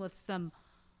living with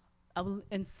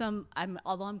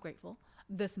although I'm grateful,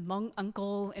 this Hmong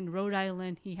uncle in Rhode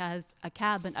Island, he has a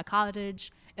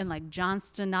cottage in like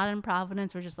Johnston, not in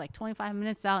Providence. We're just like 25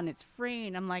 minutes out and it's free.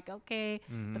 And I'm like, okay.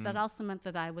 But that also meant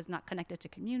that I was not connected to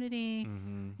community,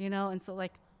 you know? And so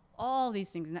like all these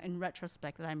things in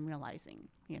retrospect that I'm realizing,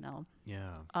 you know?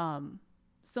 Yeah.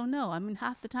 So no, I mean,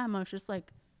 half the time I was just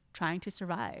like trying to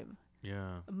survive.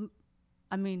 Yeah.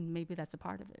 I mean, maybe that's a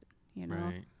part of it, you know?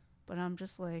 Right. But I'm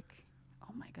just like,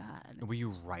 oh my God. Were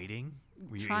you writing?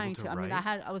 Were you Trying able to. write?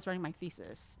 I mean, I was writing my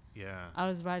thesis. Yeah. I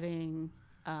was writing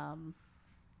a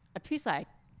piece I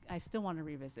still want to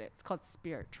revisit. It's called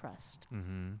Spirit Trust.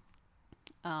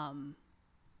 And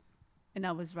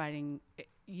I was writing,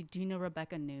 do you know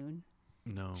Rebecca Noon?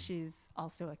 No. She's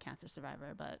also a cancer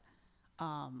survivor, but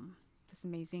this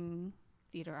amazing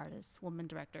theater artist, woman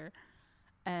director.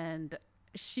 And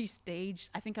she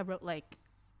staged, I think I wrote like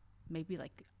maybe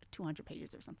like 200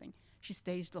 pages or something. She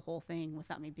staged the whole thing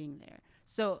without me being there.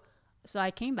 So I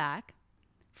came back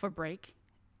for break,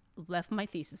 left my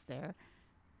thesis there,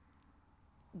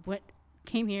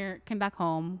 came back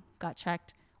home, got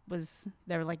checked,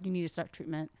 they were like, you need to start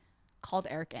treatment, called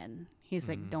Eric in. He's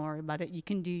like, don't worry about it. You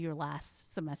can do your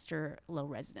last semester low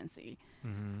residency.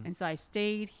 And so I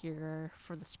stayed here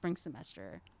for the spring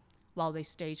semester while they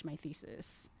staged my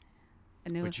thesis.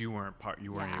 And But you weren't able to be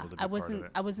part of it.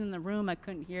 I was in the room. I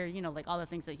couldn't hear, you know, like all the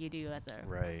things that you do as a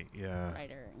writer,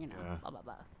 you know, blah, blah,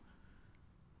 blah.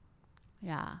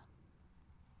 Yeah.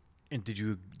 And did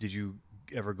you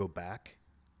ever go back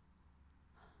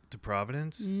to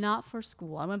Providence? Not for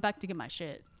school. I went back to get my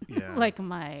shit. Yeah. Like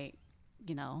my,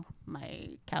 you know, my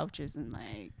couches and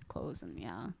my clothes and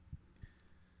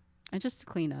and just to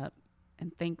clean up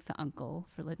and thank the uncle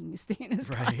for letting me stay in his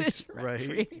cottage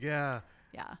rent-free. Yeah.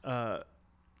 Yeah.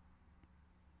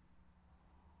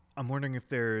 I'm wondering if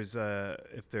there's I'm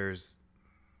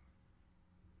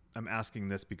asking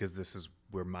this because this is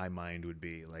where my mind would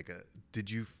be. Like,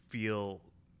 did you feel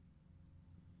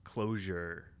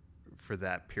closure for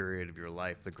that period of your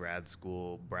life, the grad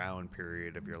school Brown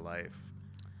period of your life?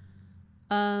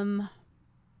 I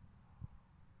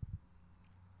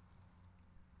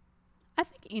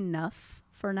think enough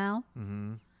for now.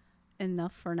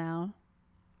 Enough for now.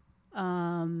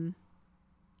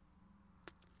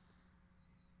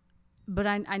 But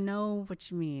I know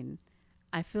what you mean.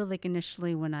 I feel like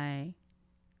initially when I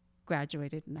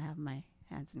graduated, and I have my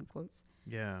hands in quotes,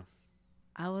 I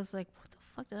was like, what the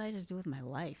fuck did I just do with my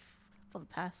life for the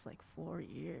past like 4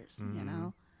 years, you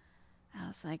know? I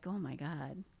was like, oh my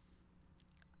God.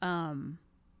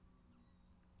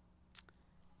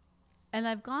 And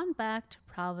I've gone back to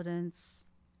Providence,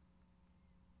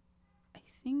 I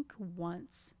think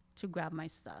once, to grab my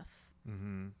stuff.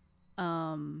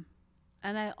 And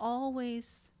I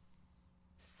always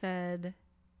said,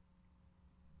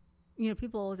 you know,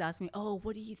 people always ask me, oh,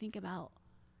 what do you think about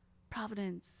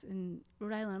Providence and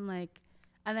Rhode Island? I'm like,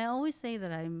 And I always say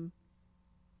that I'm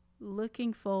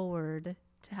looking forward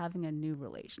to having a new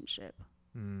relationship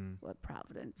with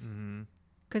Providence.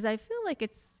 Because I feel like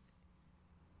it's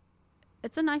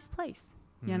a nice place,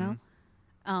 you know?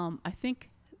 I think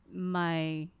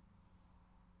my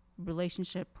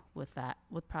relationship with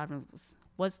Providence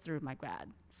was through my grad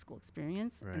school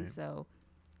experience. Right. And so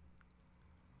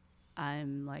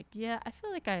I'm like, yeah, I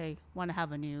feel like I want to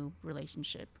have a new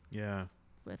relationship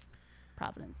with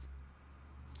Providence.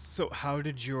 So how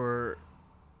did your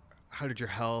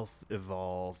health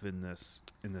evolve in this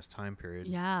time period?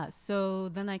 Yeah. So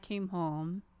then I came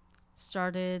home,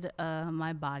 started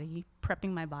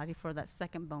prepping my body for that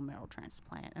second bone marrow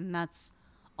transplant. And that's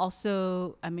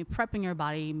also, I mean, prepping your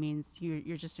body means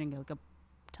you're just doing like a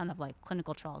ton of like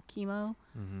clinical trial chemo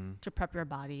to prep your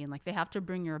body. And like they have to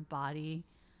bring your body,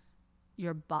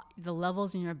 the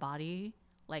levels in your body,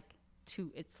 like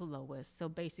to its lowest. So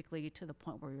basically to the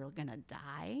point where you're going to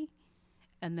die.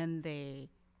 And then they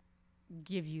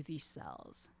give you these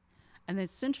cells. And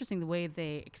it's interesting the way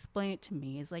they explain it to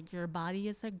me is like your body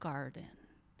is a garden,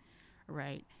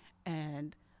 right?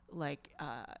 And like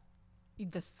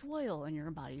the soil in your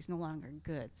body is no longer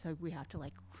good, so we have to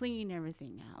like clean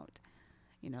everything out,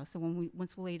 you know. So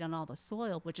once we lay down all the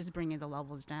soil, which is bringing the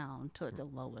levels down to the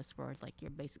lowest, where like you're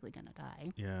basically gonna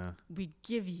die. Yeah. We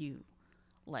give you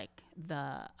like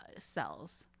the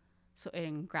cells, so it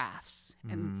engrafts,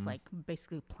 and it's like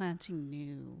basically planting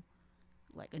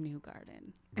a new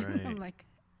garden. Right. And I'm like,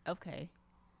 okay,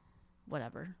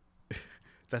 whatever.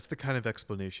 That's the kind of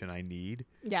explanation I need.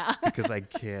 Yeah. Because I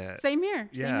can't. Same here.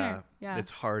 Yeah. Same here. Yeah.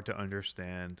 It's hard to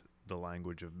understand the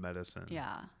language of medicine.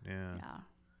 Yeah. Yeah. Yeah.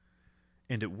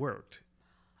 And it worked.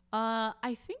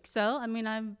 I think so. I mean,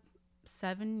 I'm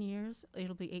 7 years.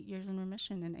 It'll be 8 years in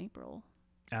remission in April.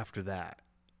 After that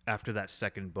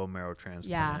second bone marrow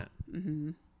transplant.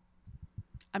 Yeah.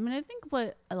 I mean, I think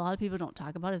what a lot of people don't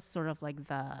talk about is sort of like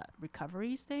the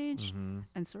recovery stage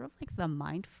and sort of like the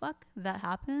mind fuck that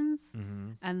happens.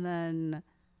 And then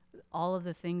all of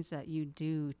the things that you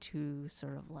do to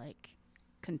sort of like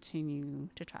continue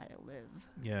to try to live.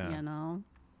 Yeah. You know?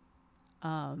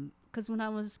 Because when I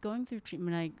was going through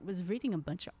treatment, I was reading a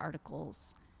bunch of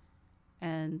articles.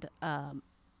 And I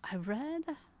read,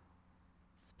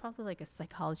 it's probably like a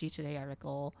Psychology Today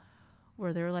article,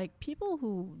 where they're like people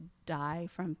who die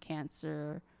from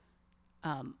cancer,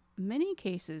 many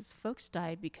cases folks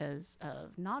die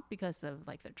not because of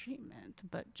like the treatment,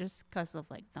 but just because of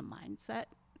like the mindset,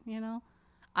 you know.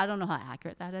 I don't know how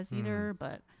accurate that is either,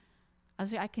 but I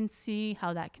was like, I can see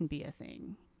how that can be a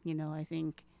thing, you know. I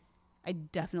think I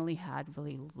definitely had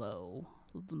really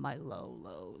my low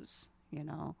lows, you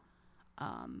know,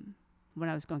 when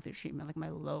I was going through treatment, like my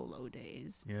low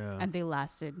days. Yeah. And they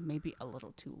lasted maybe a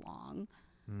little too long.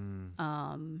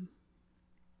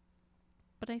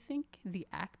 But I think the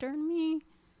actor in me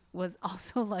was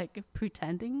also like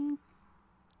pretending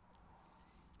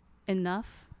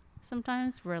enough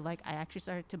sometimes where like I actually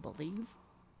started to believe,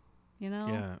 you know.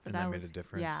 Yeah, and that made a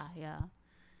difference. Yeah.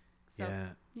 So,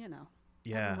 you know,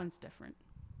 everyone's different.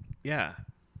 Yeah.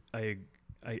 I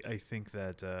think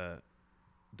that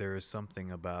there is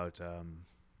something about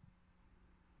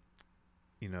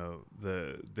you know,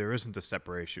 there isn't a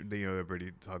separation. You know,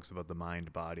 everybody talks about the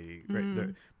mind body,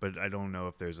 right? But I don't know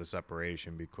if there's a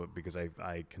separation because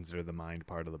I consider the mind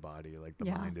part of the body. Like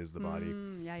the mind is the body.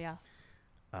 Yeah.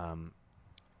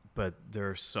 But there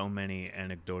are so many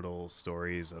anecdotal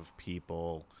stories of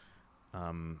people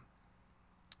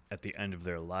at the end of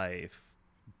their life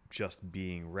just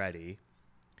being ready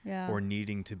or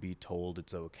needing to be told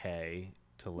it's okay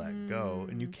to let go.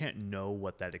 And you can't know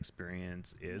what that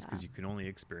experience is because you can only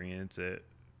experience it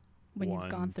when one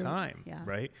you've gone through time, it.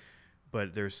 right?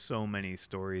 But there's so many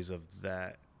stories of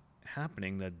that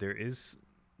happening that there is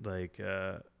like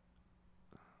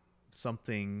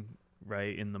something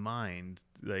right in the mind.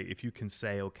 Like if you can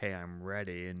say, okay, I'm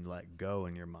ready, and let go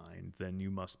in your mind, then you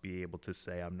must be able to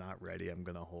say, I'm not ready, I'm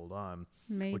going to hold on.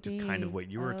 Maybe. Which is kind of what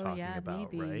you were talking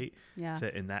about, maybe. right? Yeah.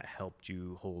 And that helped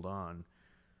you hold on.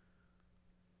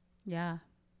 Yeah.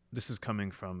 This is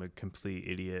coming from a complete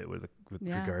idiot with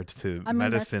regards to I mean,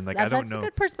 medicine. Like I don't know. That's a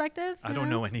good perspective. I don't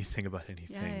know anything about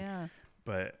anything. Yeah.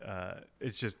 But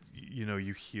it's just, you know,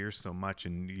 you hear so much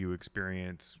and you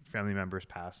experience family members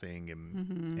passing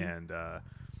and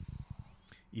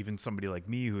even somebody like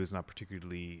me who is not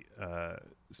particularly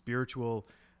spiritual,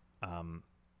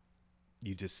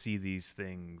 you just see these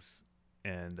things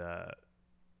and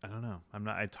I don't know.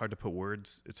 It's hard to put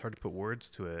words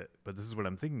to it, but this is what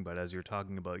I'm thinking about as you're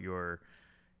talking about your,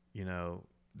 you know,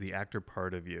 the actor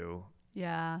part of you.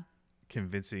 Yeah.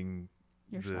 Convincing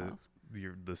yourself.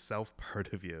 the self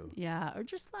part of you. Yeah, or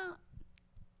just not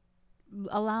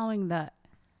allowing that.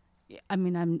 I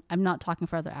mean, I'm not talking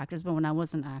for other actors, but when I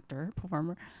was an actor,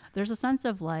 performer, there's a sense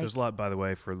of like... There's a lot, by the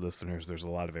way, for listeners, there's a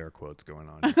lot of air quotes going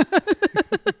on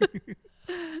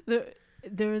here.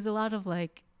 there was a lot of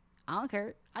like, I don't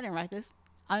care, I didn't write this.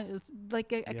 It's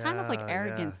like a kind of like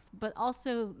arrogance, but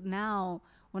also now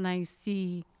when I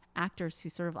see actors who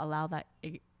sort of allow that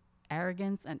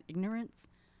arrogance and ignorance,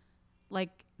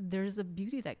 like there's a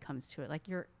beauty that comes to it. Like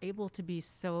you're able to be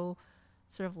so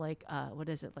sort of like, what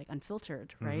is it? Like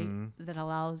unfiltered, right? Mm-hmm. That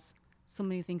allows so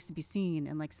many things to be seen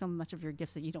and like so much of your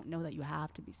gifts that you don't know that you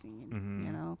have to be seen, Mm-hmm.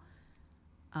 you know?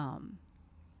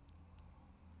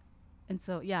 And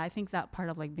so, yeah, I think that part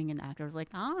of like being an actor is like,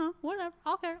 I don't know, whatever,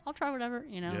 okay, I'll try whatever,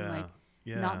 you know, like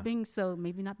not being so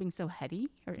heady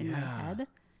or in my head,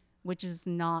 which is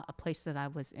not a place that I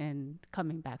was in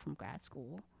coming back from grad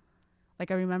school.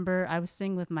 Like I remember I was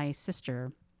staying with my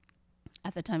sister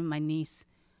at the time. My niece,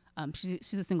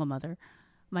 she's a single mother.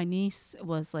 My niece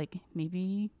was like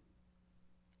maybe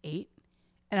 8,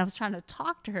 and I was trying to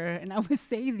talk to her, and I would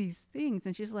say these things,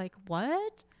 and she's like,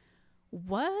 "What?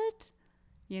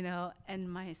 You know?"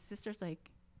 And my sister's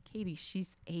like, "Katie,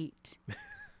 she's 8."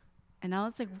 And I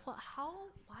was like, "What? How?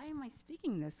 Why am I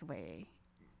speaking this way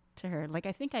to her?" Like,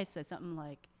 I think I said something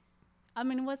like, I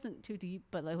mean, it wasn't too deep,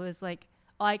 but it was like,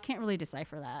 "Oh, I can't really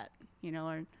decipher that," you know?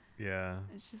 Or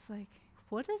it's just like,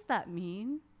 what does that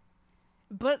mean?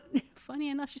 But funny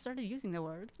enough, she started using the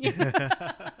word.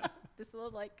 This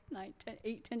little like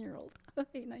 10-year-old,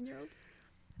 8-9-year-old.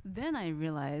 Then I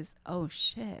realized, oh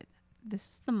shit, this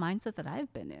is the mindset that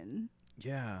I've been in.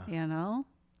 Yeah. You know?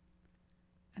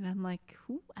 And I'm like,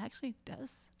 who actually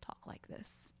does talk like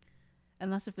this?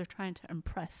 Unless if they're trying to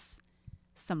impress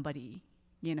somebody,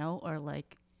 you know, or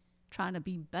like trying to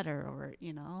be better or,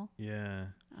 you know? Yeah.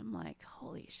 I'm like,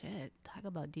 holy shit, talk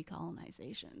about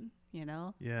decolonization, you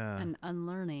know? Yeah. And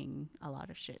unlearning a lot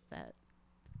of shit that,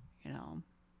 you know.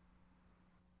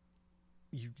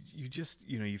 You just,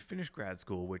 you know, you finish grad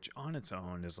school, which on its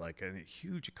own is like a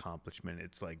huge accomplishment.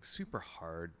 It's like super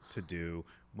hard to do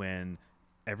when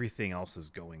everything else is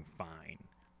going fine,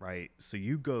 right? So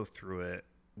you go through it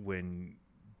when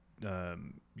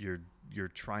you're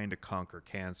trying to conquer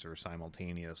cancer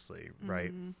simultaneously,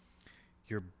 right?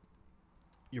 Your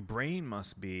brain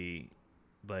must be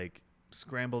like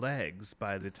scrambled eggs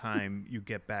by the time you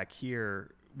get back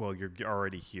here. Well, you're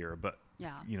already here, but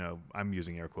you know, I'm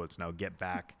using air quotes now, get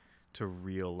back to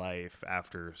real life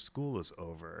after school is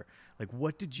over. Like,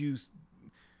 what did you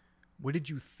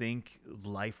think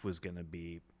life was going to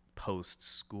be post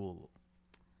school?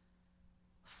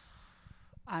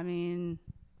 I mean,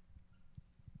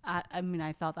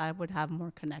 I thought I would have more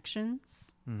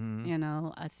connections. You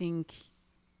know, I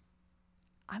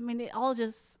mean, it all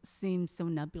just seems so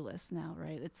nebulous now,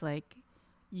 right? It's like,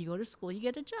 you go to school, you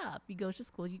get a job. You go to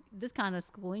school, this kind of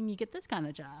schooling, you get this kind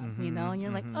of job, you know? And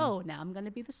you're like, oh, now I'm going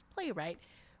to be this playwright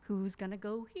who's going to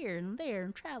go here and there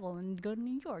and travel and go to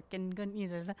New York and go, you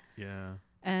know. Yeah.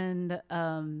 And,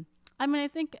 I mean, I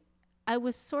think I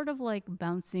was sort of like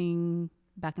bouncing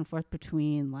back and forth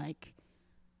between like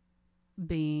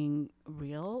being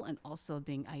real and also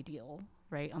being ideal,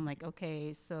 right? I'm like,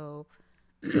 okay, so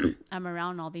I'm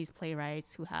around all these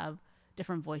playwrights who have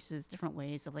different voices, different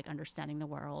ways of like understanding the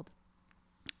world.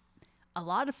 A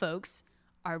lot of folks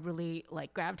are really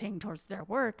like gravitating towards their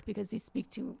work because they speak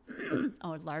to a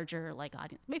larger like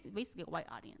audience, basically a white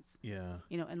audience. Yeah.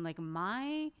 You know, and like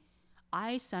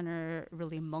I center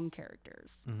really Hmong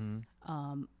characters.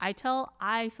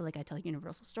 I feel like I tell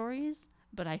universal stories,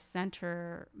 but I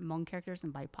center Hmong characters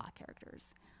and BIPOC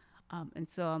characters. And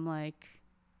so I'm like,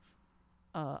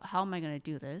 how am I going to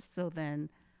do this? So then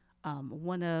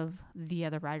one of the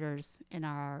other writers in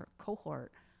our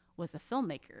cohort was a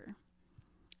filmmaker,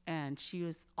 and she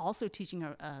was also teaching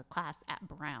a class at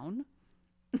Brown.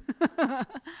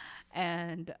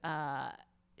 And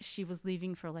she was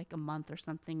leaving for like a month or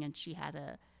something, and she had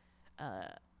I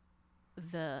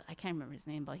can't remember his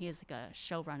name, but he is like a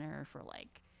showrunner for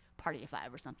like Party of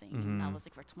Five or something. And that was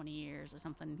like for 20 years or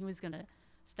something. He was going to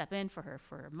step in for her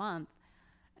for a month.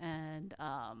 And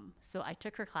so I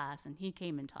took her class, and he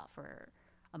came and taught for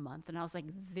a month. And I was like,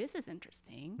 this is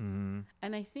interesting.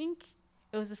 And I think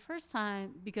it was the first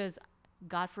time, because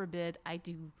God forbid I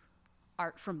do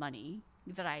art for money,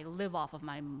 that I live off of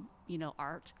my, you know,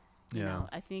 art. You know,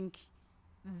 I think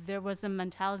there was a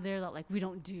mentality there that like, we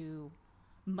don't do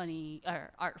money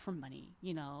or art for money,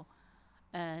 you know.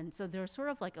 And so there was sort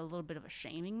of like a little bit of a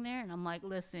shaming there. And I'm like,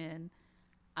 listen,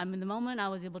 I'm in the moment I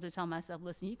was able to tell myself,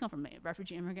 listen, you come from a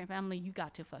refugee immigrant family, you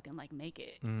got to fucking like make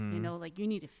it. You know, like you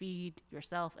need to feed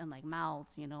yourself and like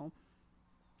mouths, you know.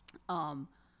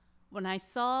 When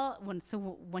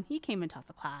he came and taught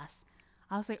the class,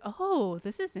 I was like, oh,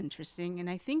 this is interesting. And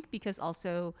I think because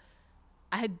also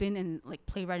I had been in like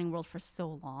playwriting world for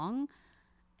so long,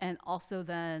 and also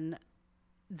then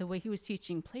the way he was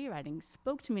teaching playwriting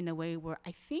spoke to me in a way where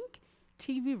I think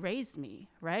TV raised me,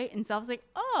 right? And so I was like,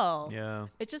 oh, Yeah.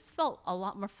 it just felt a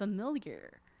lot more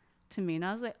familiar to me. And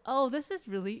I was like, oh, this is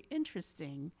really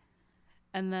interesting.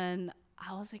 And then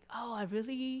I was like, oh, I'm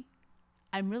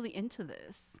really into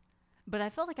this. But I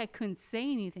felt like I couldn't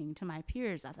say anything to my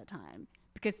peers at the time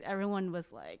because everyone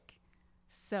was like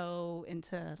so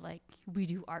into like, we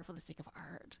do art for the sake of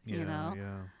art, you know?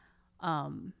 Yeah.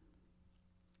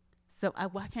 So I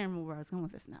can't remember where I was going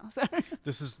with this now. Sorry.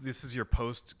 This is your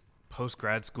post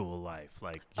grad school life,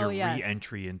 like your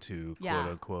re-entry into quote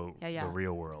unquote the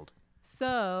real world.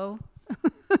 So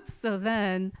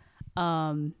then,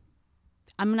 I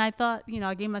mean, I thought, you know,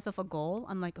 I gave myself a goal.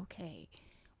 I'm like, okay,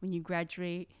 when you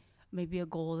graduate, maybe a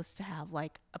goal is to have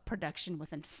like a production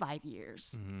within 5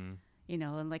 years, you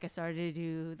know, and like I started to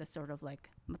do the sort of like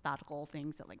methodical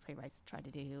things that like playwrights try to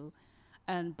do.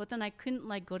 But then I couldn't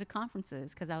like go to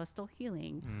conferences because I was still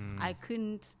healing. I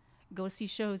couldn't go see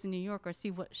shows in New York or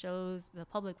see what shows the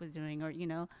public was doing, or, you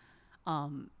know,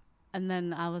 and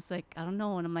then I was like, I don't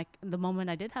know. And I'm like, the moment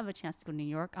I did have a chance to go to New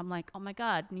York, I'm like, oh my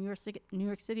God, New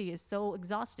York City is so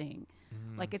exhausting.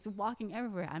 Like it's walking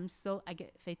everywhere. I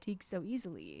get fatigued so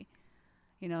easily,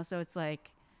 you know? So it's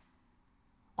like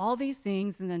all these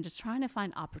things, and then just trying to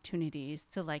find opportunities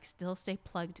to like still stay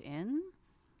plugged in.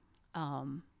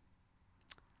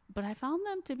 But I found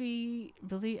them to be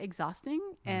really exhausting.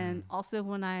 And also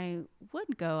when I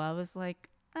would go, I was like,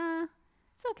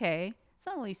 it's okay. It's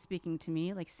not really speaking to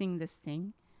me, like seeing this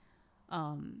thing.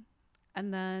 And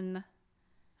then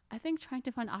I think trying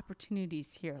to find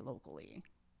opportunities here locally.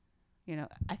 You know,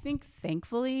 I think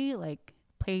thankfully, like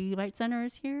Playwright Center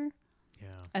is here.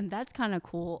 Yeah. And that's kind of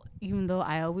cool, even though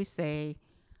I always say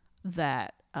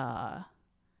that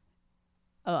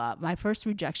my first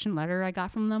rejection letter I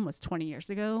got from them was 20 years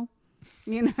ago,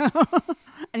 you know,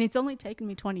 and it's only taken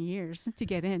me 20 years to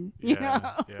get in, you know?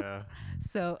 Yeah.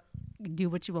 So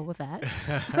do what you will with that.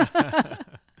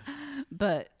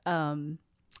 But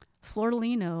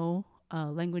Flordelino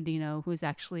Languidino, who's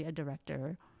actually a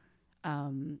director,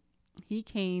 he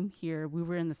came here. We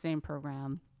were in the same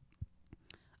program,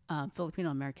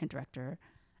 Filipino American director,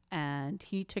 and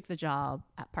he took the job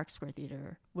at Park Square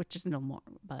Theater, which is no more,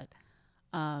 but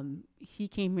he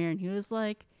came here and he was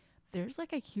like, there's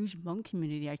like a huge Hmong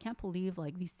community. I can't believe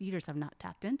like these theaters have not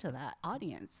tapped into that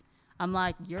audience. I'm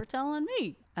like, you're telling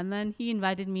me. And then he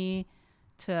invited me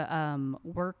to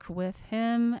work with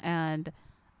him and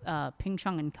Ping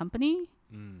Chong and Company.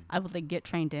 I would like get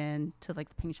trained in to like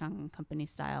the Ping Chong and Company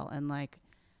style, and like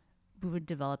we would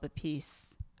develop a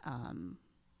piece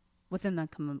within the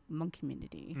Hmong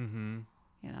community,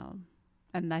 you know.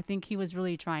 And I think he was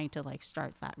really trying to like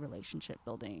start that relationship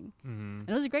building. And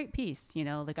it was a great piece, you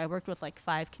know, like I worked with like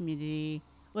 5 community,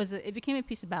 it became a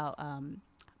piece about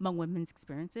Hmong women's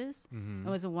experiences. It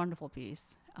was a wonderful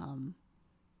piece.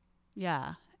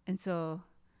 Yeah. And so,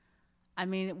 I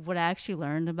mean, what I actually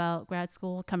learned about grad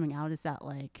school coming out is that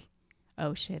like,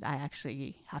 oh shit, I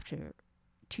actually have to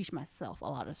teach myself a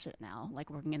lot of shit now, like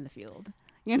working in the field.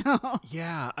 You know?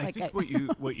 Yeah, I think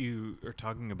what you are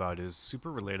talking about is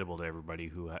super relatable to everybody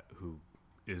who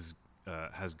is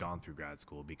has gone through grad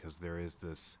school, because there is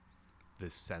this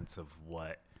sense of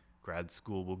what grad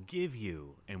school will give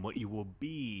you and what you will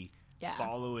be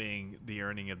following the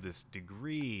earning of this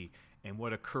degree, and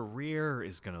what a career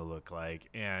is going to look like.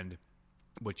 And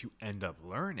what you end up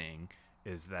learning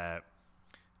is that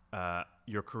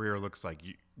your career looks like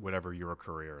whatever your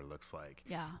career looks like.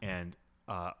 Yeah. And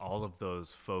all of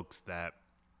those folks that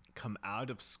come out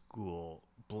of school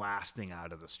blasting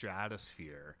out of the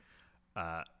stratosphere,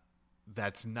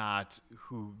 that's not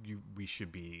who we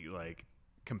should be like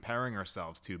comparing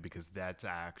ourselves to, because that's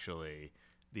actually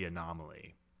the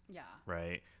anomaly. Yeah.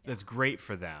 Right? Yeah. That's great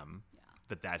for them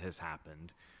that has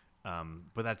happened,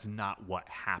 but that's not what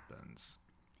happens.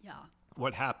 Yeah.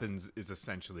 What happens is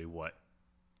essentially what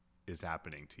is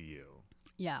happening to you.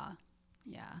 Yeah.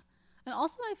 Yeah. And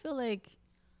also I feel like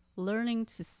learning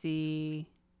to see,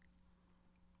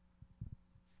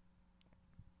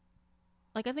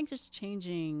 like, I think just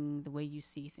changing the way you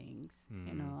see things,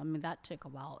 you know, I mean, that took a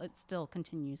while. It still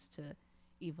continues to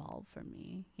evolve for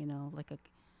me, you know, like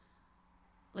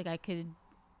I could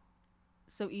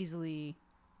so easily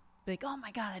be like, oh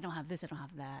my God, I don't have this, I don't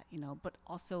have that, you know, but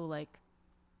also like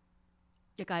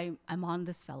like I'm on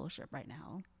this fellowship right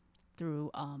now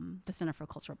through the Center for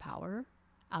Cultural Power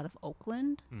out of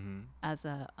Oakland as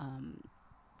a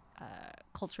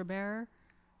culture bearer.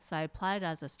 So I applied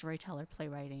as a storyteller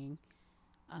playwriting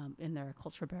in their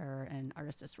culture bearer and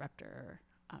artist disruptor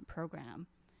program.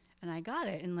 And I got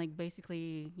it. And like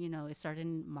basically, you know, it started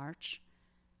in March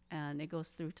and it goes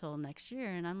through till next year.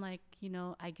 And I'm like, you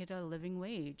know, I get a living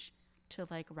wage to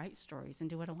like write stories and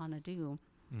do what I want to do.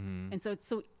 And so it's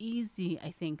so easy, I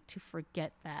think, to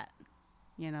forget that,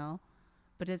 you know,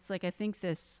 but it's like, I think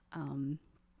this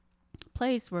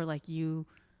place where like you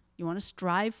want to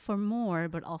strive for more,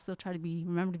 but also try to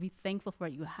remember to be thankful for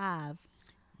what you have,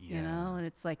 you know, and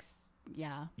it's like,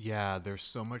 Yeah, there's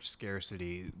so much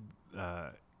scarcity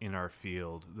in our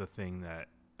field. The thing that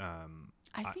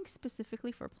I think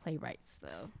specifically for playwrights,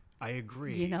 though. I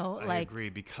agree. You know, I like agree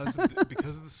because of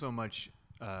so much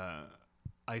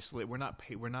isolate. We're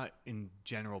not in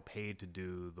general paid to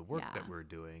do the work that we're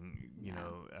doing. You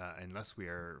know, unless we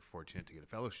are fortunate to get a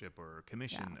fellowship or a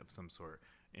commission of some sort.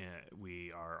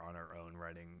 We are on our own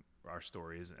writing our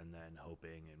stories and then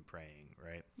hoping and praying,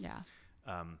 right? Yeah.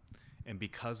 And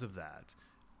because of that,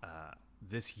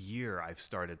 this year I've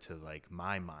started to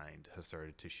my mind has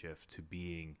started to shift to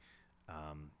being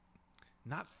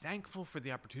not thankful for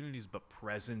the opportunities, but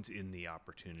present in the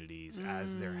opportunities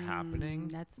as they're happening.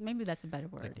 That's a better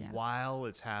word. While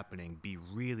it's happening, be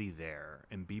really there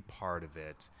and be part of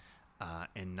it,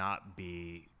 and not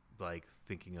be like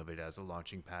thinking of it as a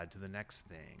launching pad to the next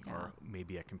thing, or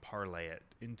maybe I can parlay it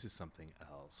into something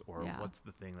else, or what's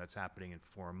the thing that's happening in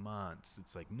 4 months.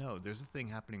 It's like, no, there's a thing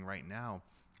happening right now.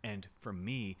 And for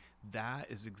me, that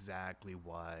is exactly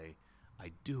why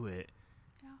I do it.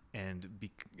 And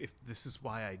if this is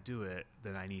why I do it,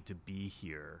 then I need to be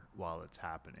here while it's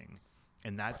happening.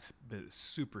 And that's the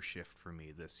super shift for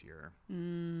me this year,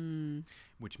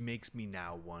 which makes me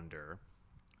now wonder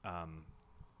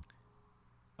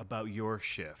about your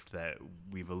shift that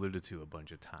we've alluded to a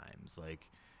bunch of times, like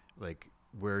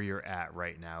where you're at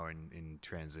right now in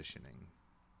transitioning,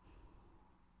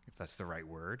 if that's the right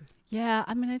word. Yeah,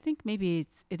 I mean, I think maybe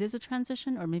it is a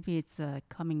transition, or maybe it's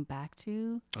coming back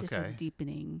to just a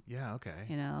deepening. Yeah, okay.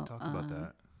 You know, talk about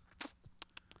that.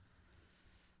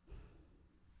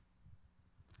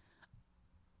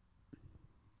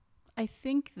 I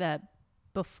think that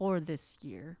before this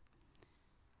year,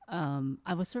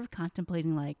 I was sort of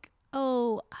contemplating like,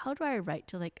 oh, how do I write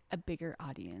to like a bigger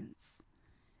audience?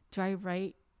 Do I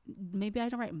write? Maybe I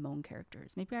don't write Hmong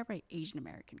characters. Maybe I write Asian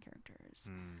American characters.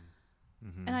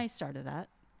 And I started that,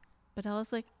 but I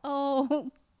was like,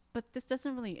 oh, but this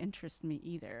doesn't really interest me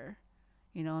either,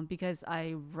 you know, because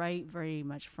I write very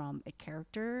much from a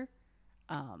character.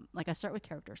 Like I start with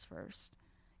characters first,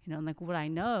 you know, and like what I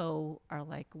know are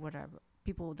like whatever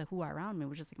people who are around me,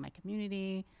 which is like my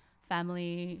community,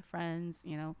 family, friends,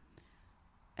 you know.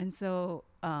 And so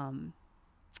I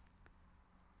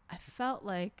felt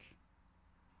like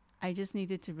I just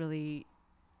needed to really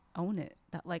own it,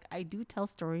 that like I do tell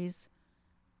stories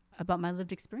about my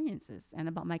lived experiences and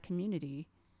about my community,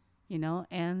 you know,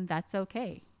 and that's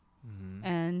okay.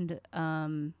 And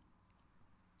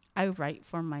I write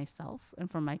for myself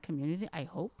and for my community, I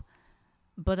hope.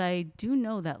 But I do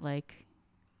know that, like,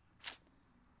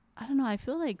 I don't know, I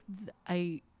feel like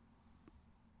I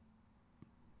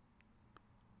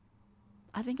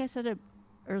think I said it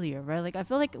earlier, right? Like, I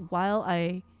feel like while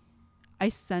I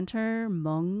center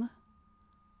Hmong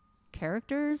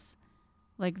characters,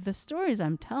 like, the stories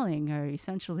I'm telling are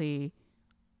essentially,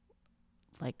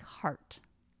 like,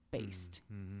 heart-based.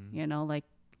 You know, like,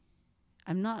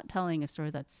 I'm not telling a story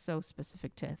that's so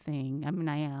specific to a thing. I mean,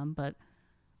 I am, but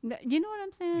you know what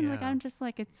I'm saying? Like, I'm just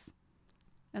like, it's...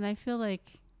 And I feel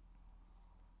like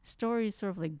stories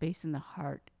sort of, like, based in the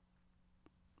heart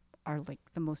are, like,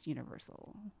 the most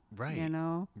universal. Right. You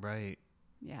know? Right.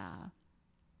 Yeah.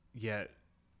 Yet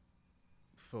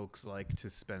folks like to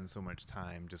spend so much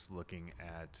time just looking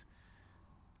at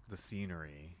the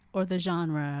scenery. Or the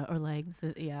genre, or, like,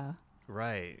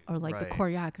 Right. Or, like, the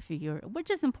choreography, which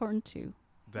is important, too.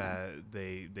 That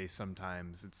they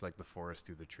sometimes, it's like the forest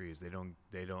through the trees. They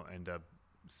don't end up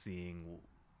seeing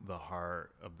the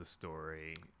heart of the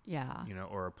story. Yeah. You know,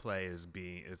 or a play is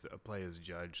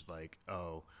judged like,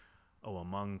 a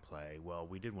Hmong play. Well,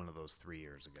 we did one of those 3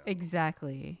 years ago.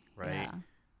 Exactly. Right. Yeah.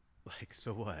 Like,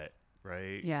 so what?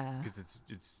 Right. Yeah. Because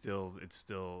it's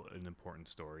still an important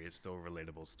story. It's still a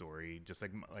relatable story. Just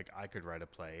like I could write a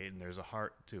play and there's a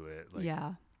heart to it. Like,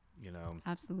 yeah. You know.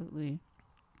 Absolutely.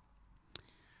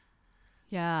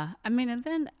 Yeah. I mean, and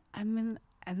then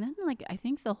like, I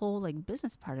think the whole like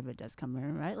business part of it does come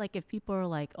in, right? Like, if people are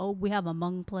like, oh, we have a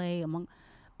Hmong play,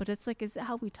 but it's like, is it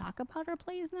how we talk about our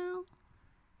plays now?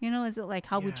 Is it like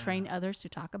how we train others to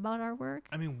talk about our work?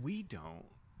 I mean, we don't.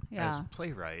 Yeah. As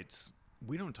playwrights,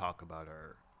 we don't talk about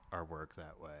our work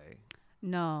that way.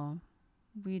 No,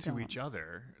 we don't. To each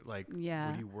other. Like,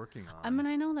 yeah. what are you working on? I mean,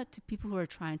 I know that to people who are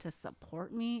trying to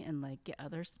support me and like get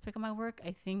others to pick up my work,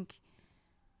 I think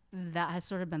that has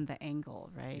sort of been the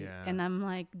angle, right? Yeah. And I'm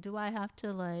like, do I have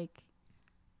to like,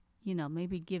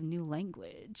 maybe give new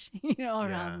language,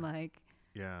 around like,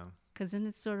 yeah. Because then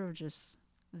it's sort of just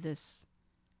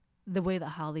the way that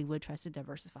Hollywood tries to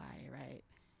diversify, right?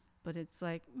 But it's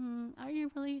like, are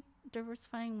you really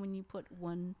diversifying when you put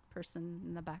one person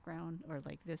in the background or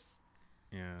like this,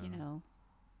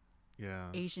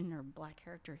 Asian or black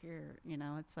character here?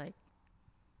 It's like,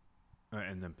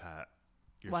 and then pat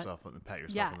yourself on the back.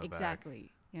 Yeah,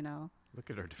 exactly. Look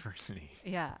at our diversity.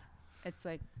 Yeah, it's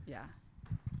like, yeah.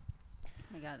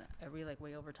 Oh my God, are we like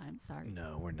way over time? Sorry.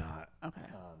 No, we're not. Okay.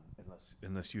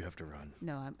 Unless you have to run.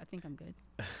 No, I think I'm good.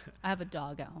 I have a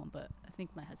dog at home, but I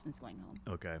think my husband's going home.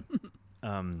 Okay.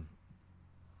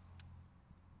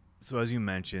 So as you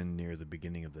mentioned near the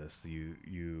beginning of this,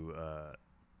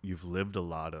 you've lived a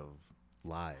lot of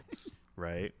lives,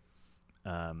 right?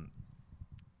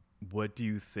 What do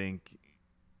you think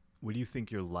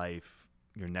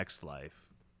your next life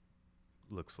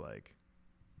looks like?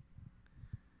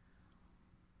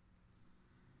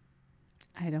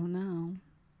 I don't know.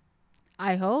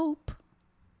 I hope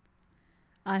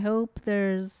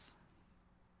there's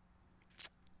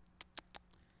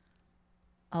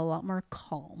a lot more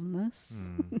calmness.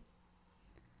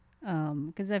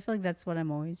 Because I feel like that's what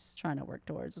I'm always trying to work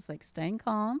towards. It's like staying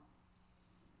calm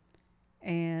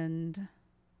and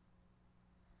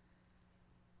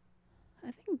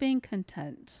I think being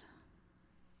content.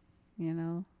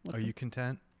 Are you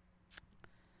content?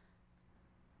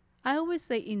 I always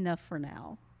say enough for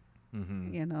now.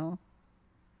 Mm-hmm.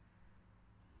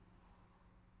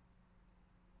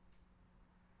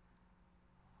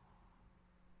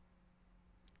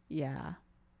 Yeah.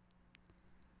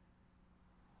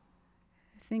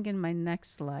 I think in my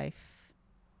next life,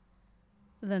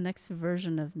 the next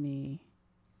version of me,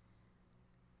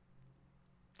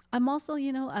 I'm also,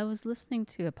 I was listening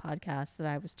to a podcast that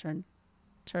I was turned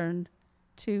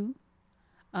to,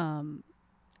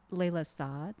 Layla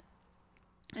Saad.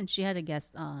 And she had a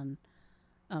guest on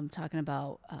talking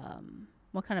about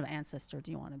what kind of ancestor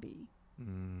do you want to be?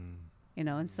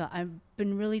 And so I've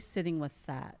been really sitting with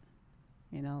that,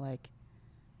 like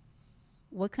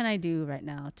what can I do right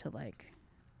now to like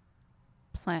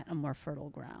plant a more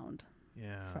fertile ground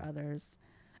for others?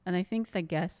 And I think the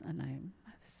guest, and I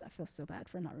feel so bad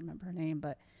for not remembering her name,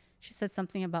 but she said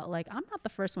something about like, I'm not the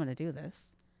first one to do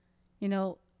this.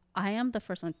 I am the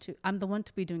first one I'm the one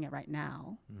to be doing it right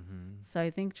now. Mm-hmm. So I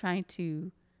think trying to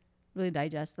really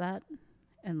digest that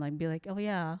and like be like, oh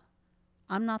yeah,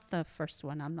 I'm not the first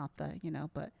one. I'm not the,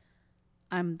 but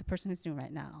I'm the person who's doing it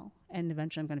right now. And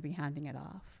eventually I'm going to be handing it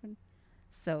off. And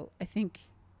so I think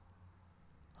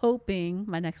hoping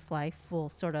my next life will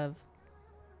sort of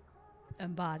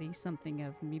embody something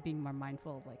of me being more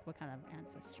mindful of like what kind of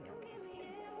ancestry I am.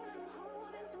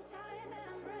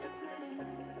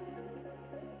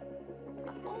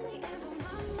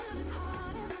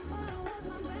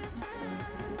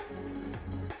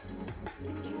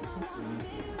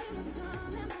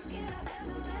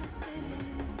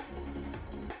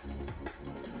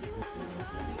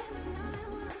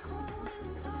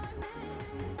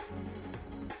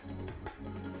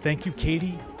 Thank you,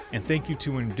 Katie, and thank you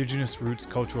to Indigenous Roots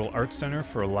Cultural Arts Center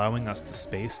for allowing us the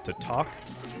space to talk.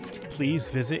 Please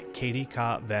visit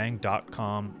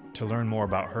katiekavang.com to learn more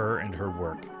about her and her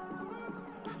work.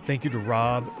 Thank you to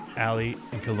Rob, Ali,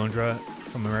 and Kalundra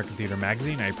from American Theater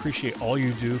Magazine. I appreciate all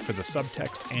you do for the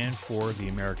Subtext and for the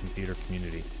American theater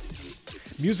community.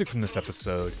 Music from this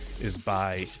episode is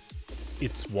by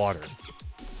It's Water.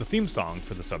 The theme song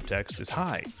for the Subtext is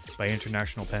High by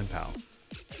International Pen Pal.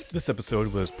 This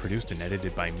episode was produced and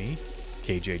edited by me.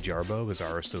 KJ Jarbo is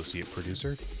our associate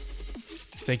producer.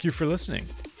 Thank you for listening.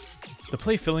 The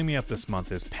play filling me up this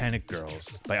month is Panic Girls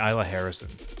by Isla Harrison.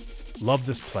 Love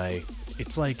this play.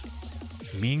 It's like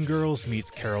Mean Girls meets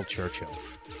Carol Churchill.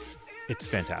 It's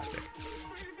fantastic.